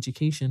scientific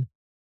education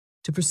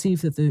to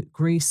perceive that the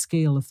grey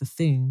scale of the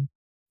thing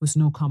was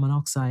no common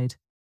oxide,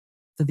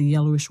 that the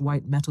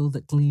yellowish-white metal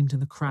that gleamed in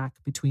the crack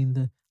between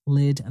the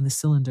lid and the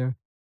cylinder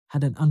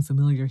had an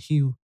unfamiliar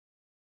hue.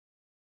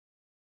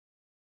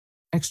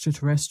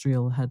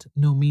 Extraterrestrial had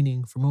no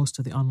meaning for most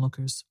of the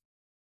onlookers.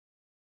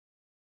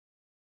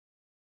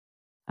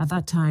 At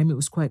that time, it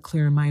was quite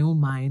clear in my own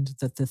mind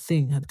that the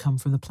thing had come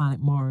from the planet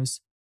Mars,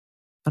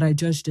 but I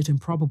judged it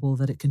improbable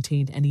that it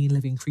contained any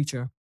living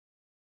creature.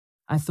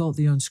 I thought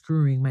the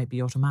unscrewing might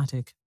be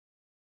automatic.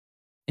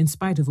 In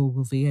spite of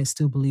Ogilvy, I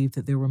still believed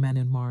that there were men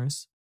in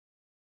Mars.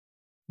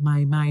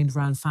 My mind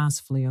ran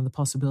fancifully on the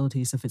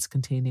possibilities of its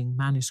containing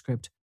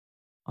manuscript,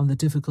 on the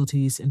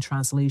difficulties in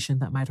translation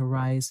that might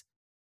arise,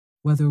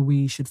 whether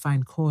we should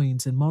find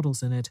coins and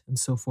models in it, and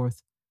so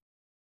forth.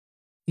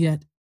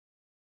 Yet,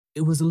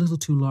 it was a little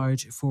too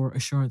large for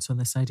assurance on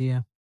this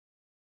idea.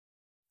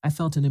 I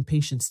felt an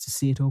impatience to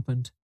see it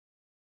opened.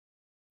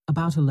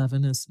 About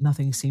 11, as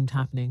nothing seemed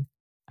happening,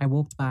 I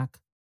walked back,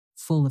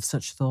 full of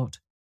such thought,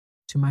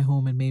 to my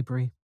home in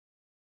Maybury.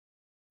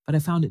 But I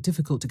found it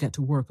difficult to get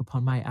to work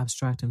upon my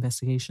abstract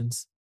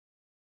investigations.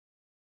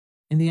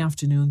 In the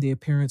afternoon, the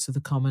appearance of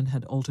the Common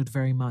had altered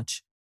very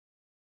much.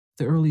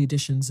 The early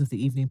editions of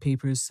the evening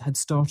papers had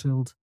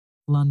startled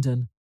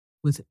London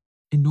with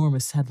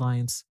enormous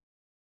headlines.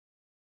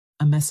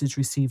 A message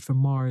received from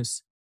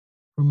Mars,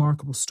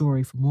 remarkable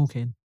story from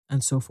Woking,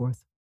 and so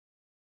forth.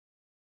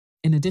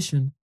 In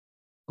addition,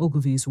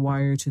 Ogilvy's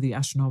wire to the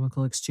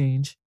Astronomical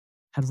Exchange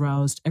had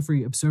roused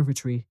every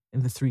observatory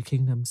in the 3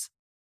 kingdoms.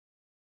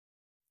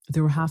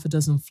 There were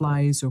 6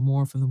 flies or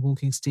more from the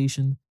Woking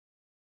station,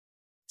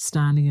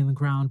 standing in the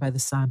ground by the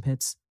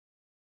sandpits,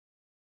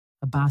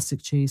 a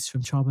bastic chase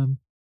from Chobham,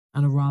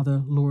 and a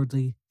rather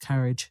lordly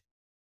carriage.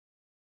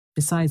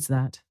 Besides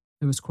that,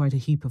 there was quite a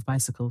heap of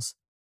bicycles.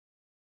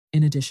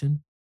 In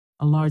addition,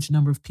 a large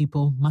number of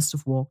people must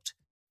have walked,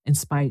 in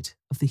spite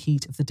of the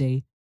heat of the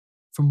day,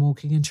 from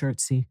Woking and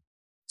Chertsey,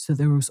 so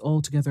there was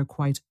altogether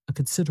quite a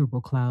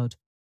considerable crowd,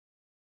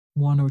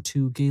 1 or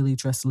 2 gaily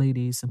dressed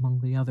ladies among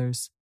the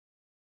others.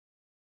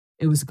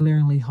 It was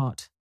glaringly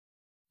hot,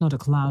 not a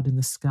cloud in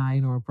the sky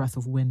nor a breath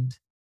of wind,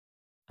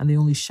 and the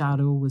only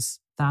shadow was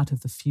that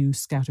of the few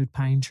scattered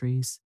pine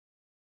trees.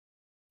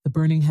 The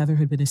burning heather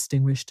had been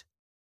extinguished,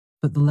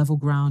 but the level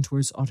ground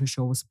towards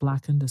Ottershaw was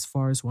blackened as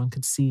far as one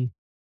could see,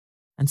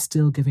 and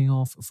still giving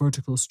off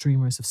vertical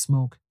streamers of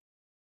smoke.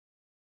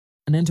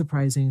 An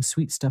enterprising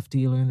sweetstuff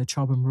dealer in the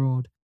Chobham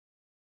Road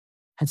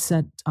had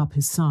set up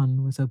his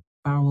son with a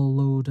barrel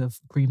load of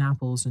green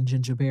apples and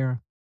ginger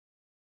beer.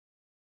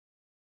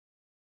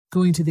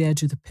 Going to the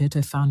edge of the pit,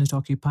 I found it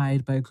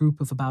occupied by a group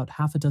of about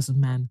 6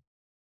 men,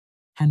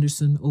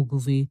 Henderson,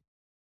 Ogilvy,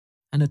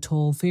 and a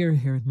tall,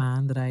 fair-haired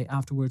man that I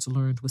afterwards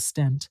learned was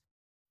Stent,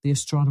 the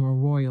Astronomer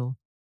Royal,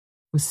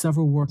 with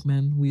several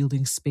workmen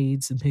wielding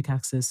spades and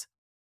pickaxes.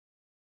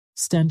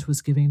 Stent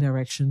was giving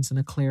directions in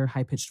a clear,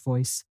 high-pitched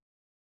voice.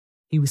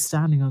 He was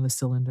standing on the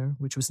cylinder,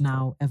 which was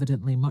now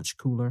evidently much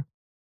cooler.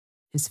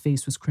 His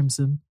face was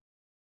crimson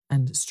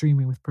and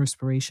streaming with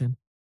perspiration,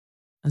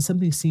 and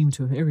something seemed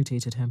to have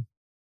irritated him.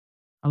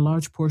 A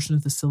large portion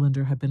of the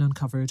cylinder had been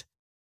uncovered,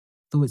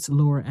 though its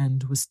lower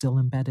end was still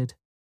embedded.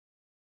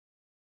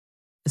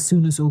 As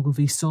soon as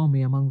Ogilvy saw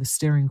me among the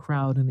staring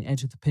crowd on the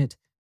edge of the pit,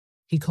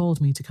 he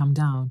called me to come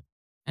down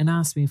and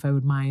asked me if I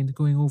would mind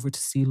going over to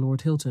see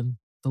Lord Hilton,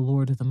 the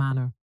lord of the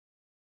manor.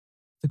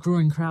 The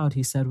growing crowd,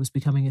 he said, was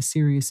becoming a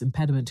serious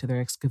impediment to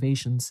their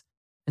excavations,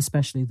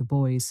 especially the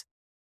boys.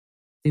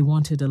 They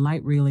wanted a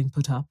light railing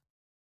put up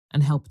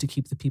and help to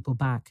keep the people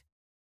back.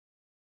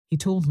 He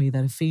told me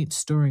that a faint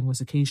stirring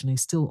was occasionally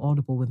still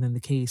audible within the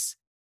case,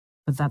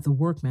 but that the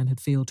workmen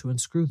had failed to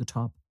unscrew the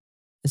top,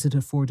 as it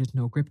afforded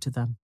no grip to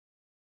them.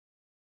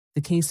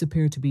 The case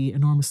appeared to be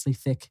enormously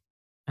thick,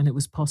 and it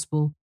was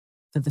possible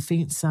that the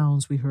faint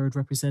sounds we heard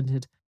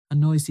represented a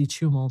noisy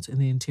tumult in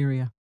the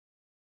interior.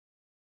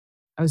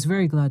 I was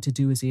very glad to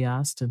do as he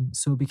asked, and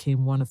so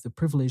became one of the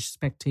privileged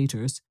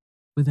spectators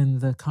within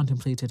the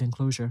contemplated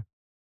enclosure.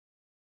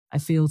 I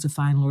failed to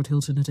find Lord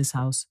Hilton at his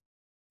house,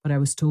 but I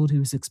was told he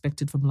was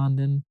expected from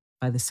London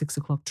by the 6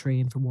 o'clock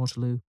train from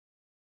Waterloo.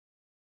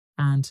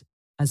 And,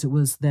 as it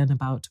was then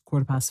about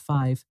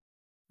 5:15,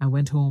 I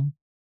went home,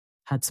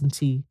 had some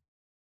tea,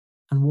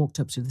 and walked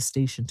up to the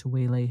station to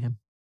waylay him.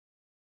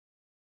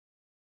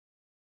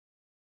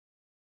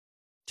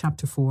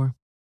 Chapter 4.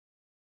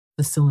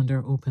 The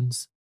cylinder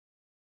opens.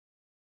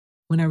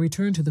 When I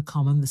returned to the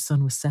common, the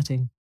sun was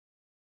setting.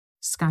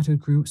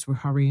 Scattered groups were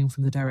hurrying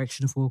from the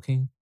direction of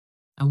Woking,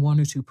 and 1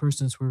 or 2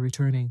 persons were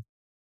returning.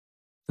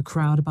 The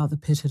crowd about the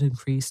pit had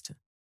increased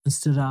and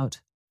stood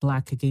out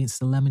black against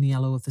the lemon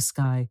yellow of the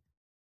sky.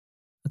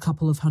 A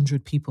couple of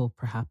 100 people,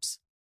 perhaps.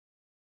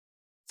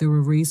 There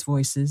were raised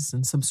voices,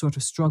 and some sort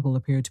of struggle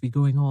appeared to be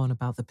going on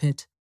about the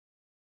pit.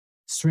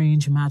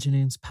 Strange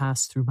imaginings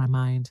passed through my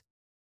mind.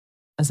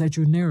 As I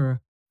drew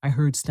nearer, I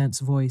heard Stent's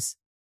voice.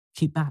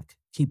 "Keep back,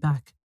 keep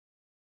back."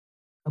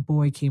 A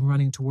boy came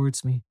running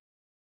towards me.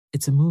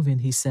 "It's a moving,"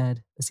 he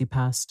said as he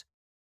passed.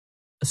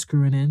 "A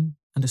screwing in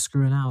and a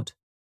screwing out.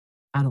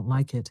 I don't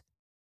like it.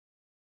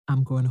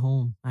 I'm going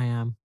home, I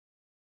am."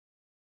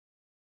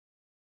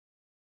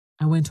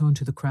 I went on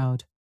to the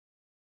crowd.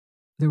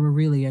 There were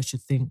really, I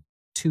should think,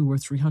 200 or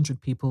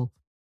 300 people,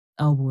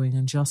 elbowing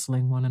and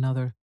jostling one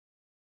another,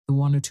 the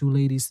 1 or 2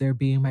 ladies there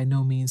being by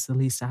no means the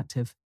least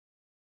active.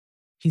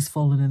 "He's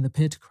fallen in the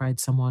pit," cried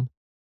someone.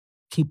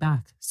 "Keep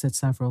back," said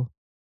several.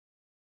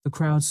 The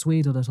crowd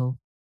swayed a little,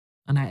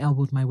 and I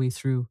elbowed my way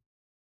through.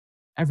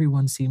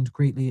 Everyone seemed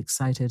greatly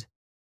excited.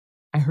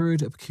 I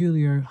heard a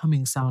peculiar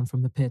humming sound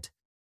from the pit.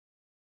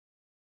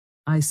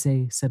 "I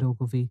say," said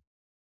Ogilvy,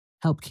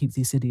 "help keep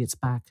these idiots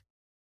back.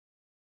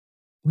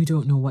 We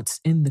don't know what's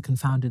in the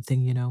confounded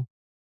thing, you know."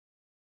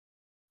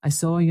 I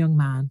saw a young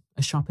man,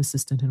 a shop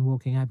assistant in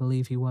Woking, I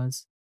believe he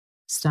was,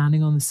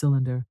 standing on the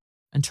cylinder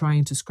and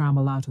trying to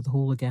scramble out of the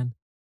hole again.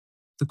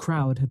 The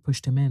crowd had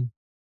pushed him in.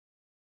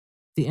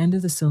 The end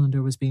of the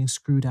cylinder was being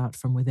screwed out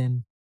from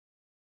within.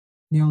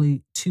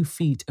 Nearly 2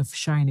 feet of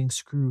shining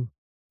screw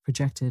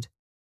projected.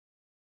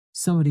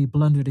 Somebody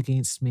blundered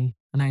against me,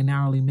 and I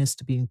narrowly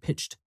missed being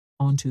pitched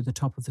onto the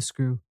top of the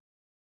screw.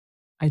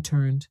 I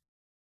turned,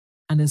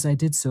 and as I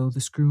did so, the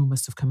screw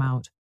must have come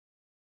out,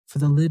 for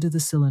the lid of the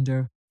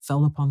cylinder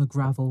fell upon the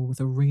gravel with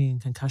a ringing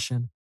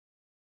concussion.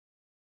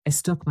 I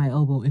stuck my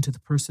elbow into the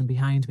person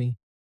behind me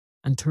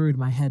and turned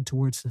my head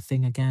towards the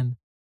thing again.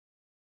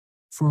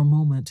 For a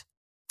moment,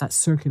 that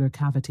circular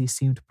cavity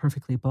seemed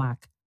perfectly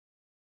black.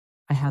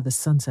 I had the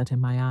sunset in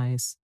my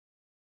eyes.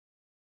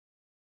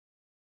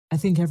 I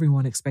think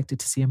everyone expected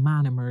to see a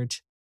man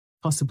emerge,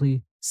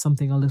 possibly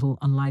something a little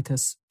unlike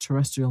us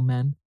terrestrial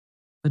men,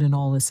 but in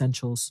all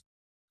essentials,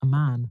 a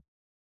man.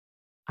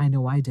 I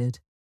know I did.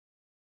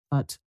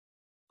 But,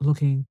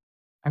 looking,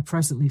 I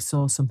presently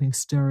saw something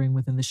stirring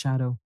within the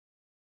shadow.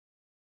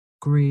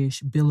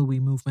 Greyish, billowy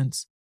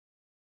movements,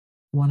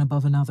 one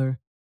above another,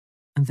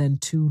 and then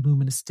 2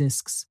 luminous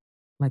discs,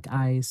 like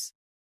eyes.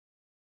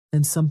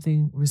 Then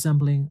something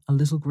resembling a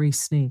little grey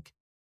snake,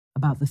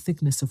 about the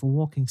thickness of a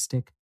walking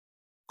stick,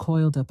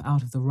 coiled up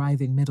out of the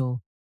writhing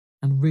middle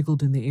and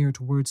wriggled in the air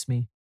towards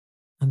me,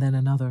 and then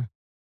another.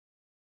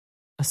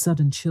 A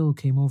sudden chill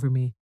came over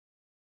me.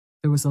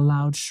 There was a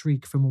loud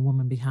shriek from a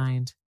woman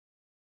behind.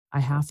 I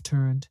half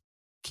turned,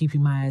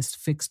 keeping my eyes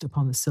fixed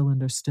upon the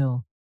cylinder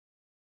still,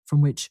 from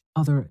which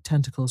other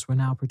tentacles were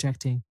now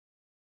projecting,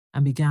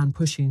 and began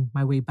pushing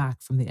my way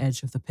back from the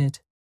edge of the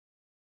pit.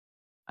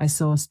 I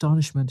saw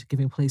astonishment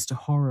giving place to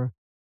horror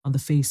on the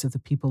face of the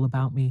people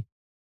about me.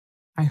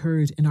 I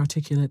heard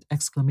inarticulate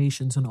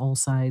exclamations on all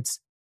sides.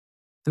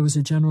 There was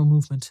a general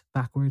movement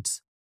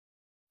backwards.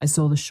 I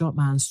saw the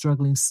shopman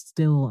struggling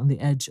still on the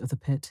edge of the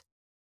pit.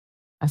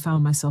 I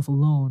found myself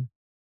alone,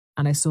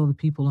 and I saw the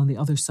people on the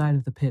other side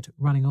of the pit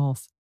running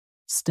off,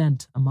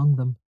 Stent among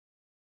them.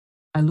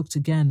 I looked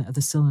again at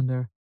the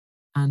cylinder,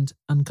 and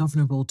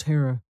ungovernable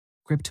terror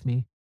gripped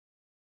me.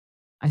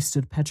 I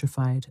stood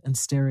petrified and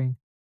staring.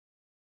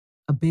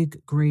 A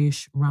big,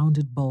 greyish,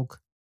 rounded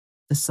bulk,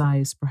 the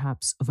size,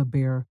 perhaps, of a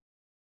bear,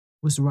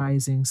 was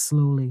rising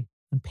slowly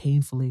and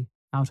painfully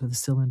out of the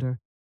cylinder.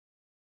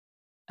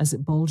 As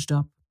it bulged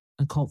up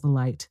and caught the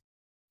light,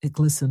 it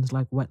glistened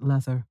like wet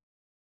leather.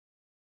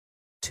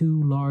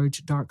 2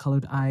 large,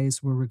 dark-coloured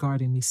eyes were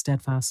regarding me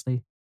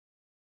steadfastly.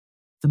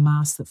 The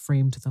mass that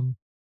framed them,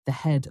 the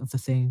head of the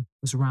thing,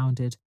 was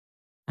rounded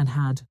and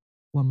had,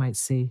 one might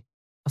say,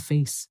 a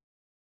face.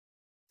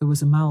 There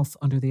was a mouth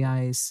under the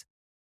eyes,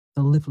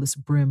 the lipless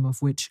brim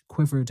of which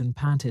quivered and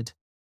panted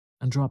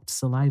and dropped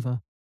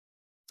saliva.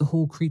 The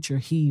whole creature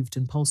heaved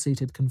and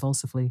pulsated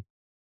convulsively.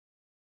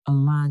 A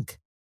lank,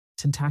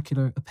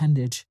 tentacular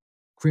appendage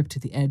gripped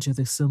the edge of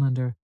the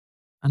cylinder,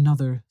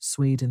 another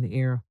swayed in the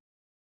air.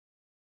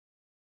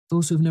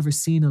 Those who have never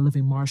seen a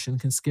living Martian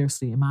can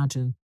scarcely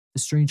imagine the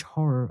strange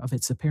horror of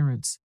its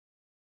appearance.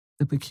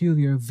 The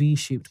peculiar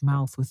V-shaped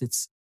mouth with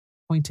its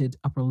pointed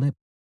upper lip,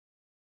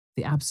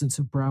 the absence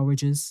of brow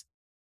ridges,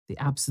 the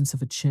absence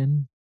of a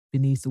chin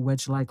beneath the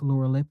wedge-like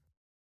lower lip,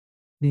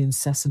 the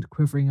incessant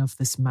quivering of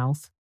this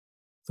mouth,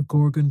 the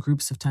gorgon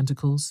groups of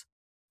tentacles,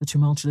 the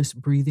tumultuous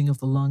breathing of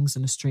the lungs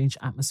in a strange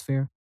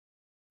atmosphere,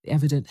 the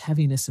evident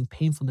heaviness and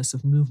painfulness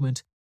of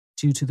movement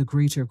due to the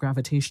greater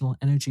gravitational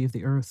energy of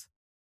the Earth.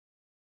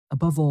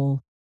 Above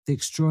all, the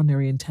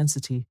extraordinary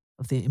intensity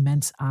of the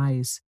immense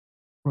eyes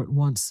were at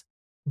once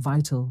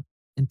vital,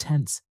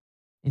 intense,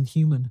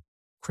 inhuman,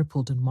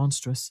 crippled, and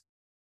monstrous.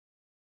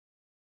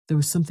 There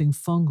was something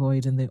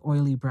fungoid in the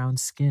oily brown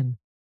skin,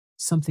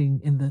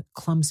 something in the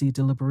clumsy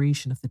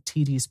deliberation of the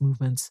tedious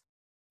movements,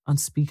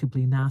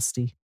 unspeakably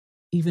nasty.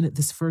 Even at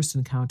this first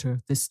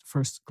encounter, this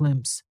first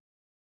glimpse,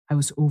 I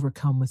was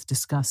overcome with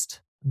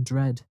disgust and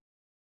dread.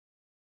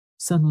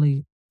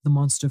 Suddenly, the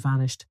monster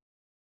vanished.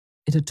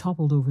 It had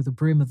toppled over the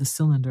brim of the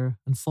cylinder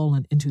and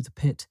fallen into the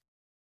pit,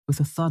 with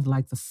a thud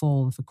like the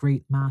fall of a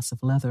great mass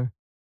of leather.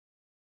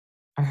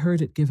 I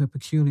heard it give a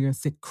peculiar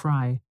thick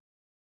cry,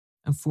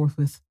 and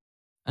forthwith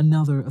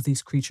another of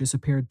these creatures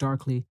appeared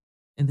darkly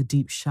in the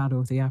deep shadow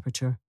of the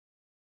aperture.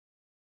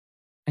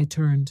 I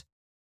turned,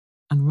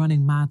 and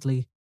running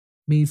madly,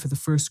 made for the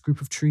first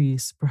group of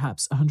trees,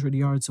 perhaps 100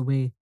 yards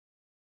away,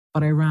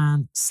 but I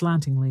ran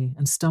slantingly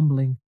and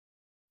stumbling,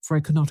 for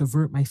I could not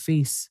avert my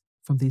face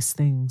from these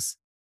things.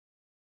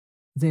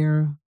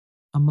 There,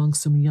 among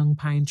some young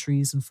pine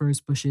trees and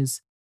furze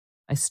bushes,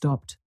 I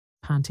stopped,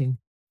 panting,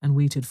 and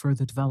waited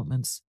further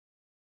developments.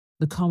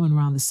 The common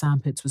round the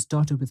sandpits was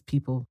dotted with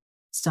people,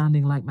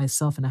 standing like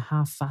myself in a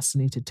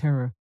half-fascinated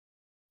terror,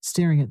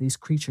 staring at these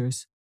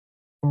creatures,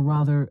 or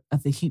rather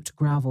at the heaped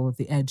gravel at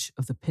the edge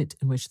of the pit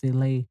in which they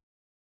lay.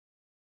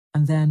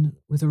 And then,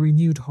 with a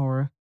renewed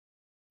horror,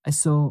 I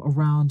saw a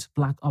round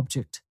black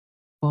object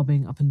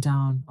bobbing up and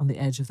down on the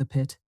edge of the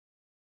pit.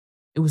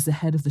 It was the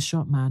head of the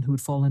shopman who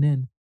had fallen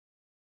in,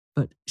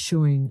 but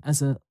showing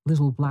as a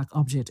little black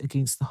object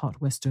against the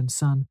hot western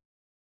sun.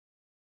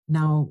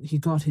 Now he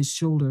got his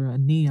shoulder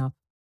and knee up,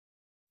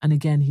 and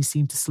again he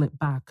seemed to slip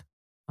back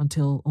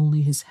until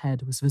only his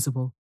head was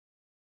visible.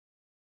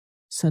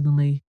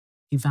 Suddenly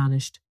he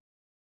vanished,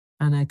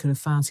 and I could have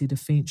fancied a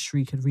faint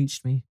shriek had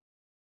reached me.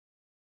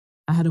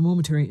 I had a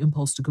momentary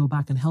impulse to go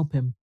back and help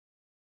him,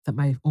 that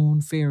my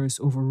own fears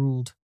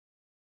overruled.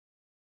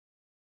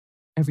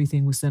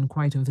 Everything was then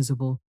quite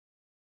invisible,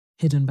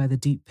 hidden by the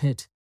deep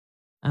pit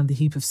and the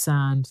heap of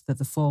sand that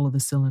the fall of the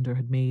cylinder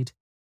had made.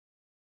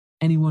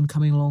 Anyone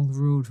coming along the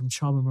road from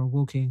Chobham or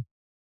Woking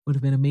would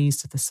have been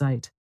amazed at the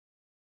sight.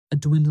 A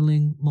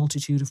dwindling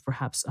multitude of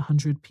perhaps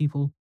 100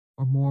 people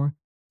or more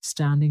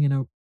standing in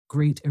a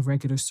great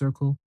irregular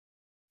circle,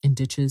 in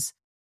ditches,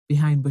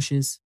 behind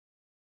bushes,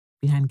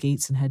 behind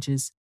gates and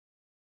hedges,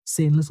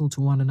 saying little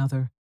to one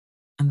another,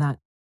 and that,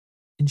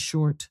 in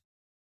short,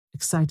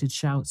 excited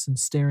shouts and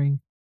staring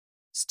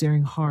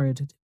hard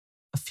at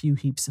a few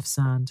heaps of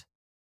sand.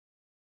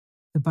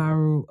 The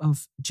barrow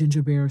of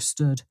Ginger Bear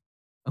stood,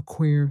 a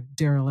queer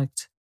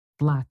derelict,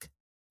 black,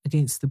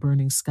 against the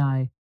burning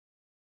sky,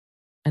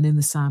 and in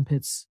the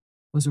sandpits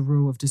was a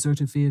row of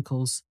deserted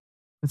vehicles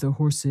with their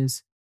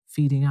horses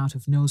feeding out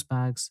of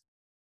nosebags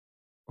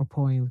or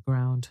pawing the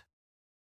ground.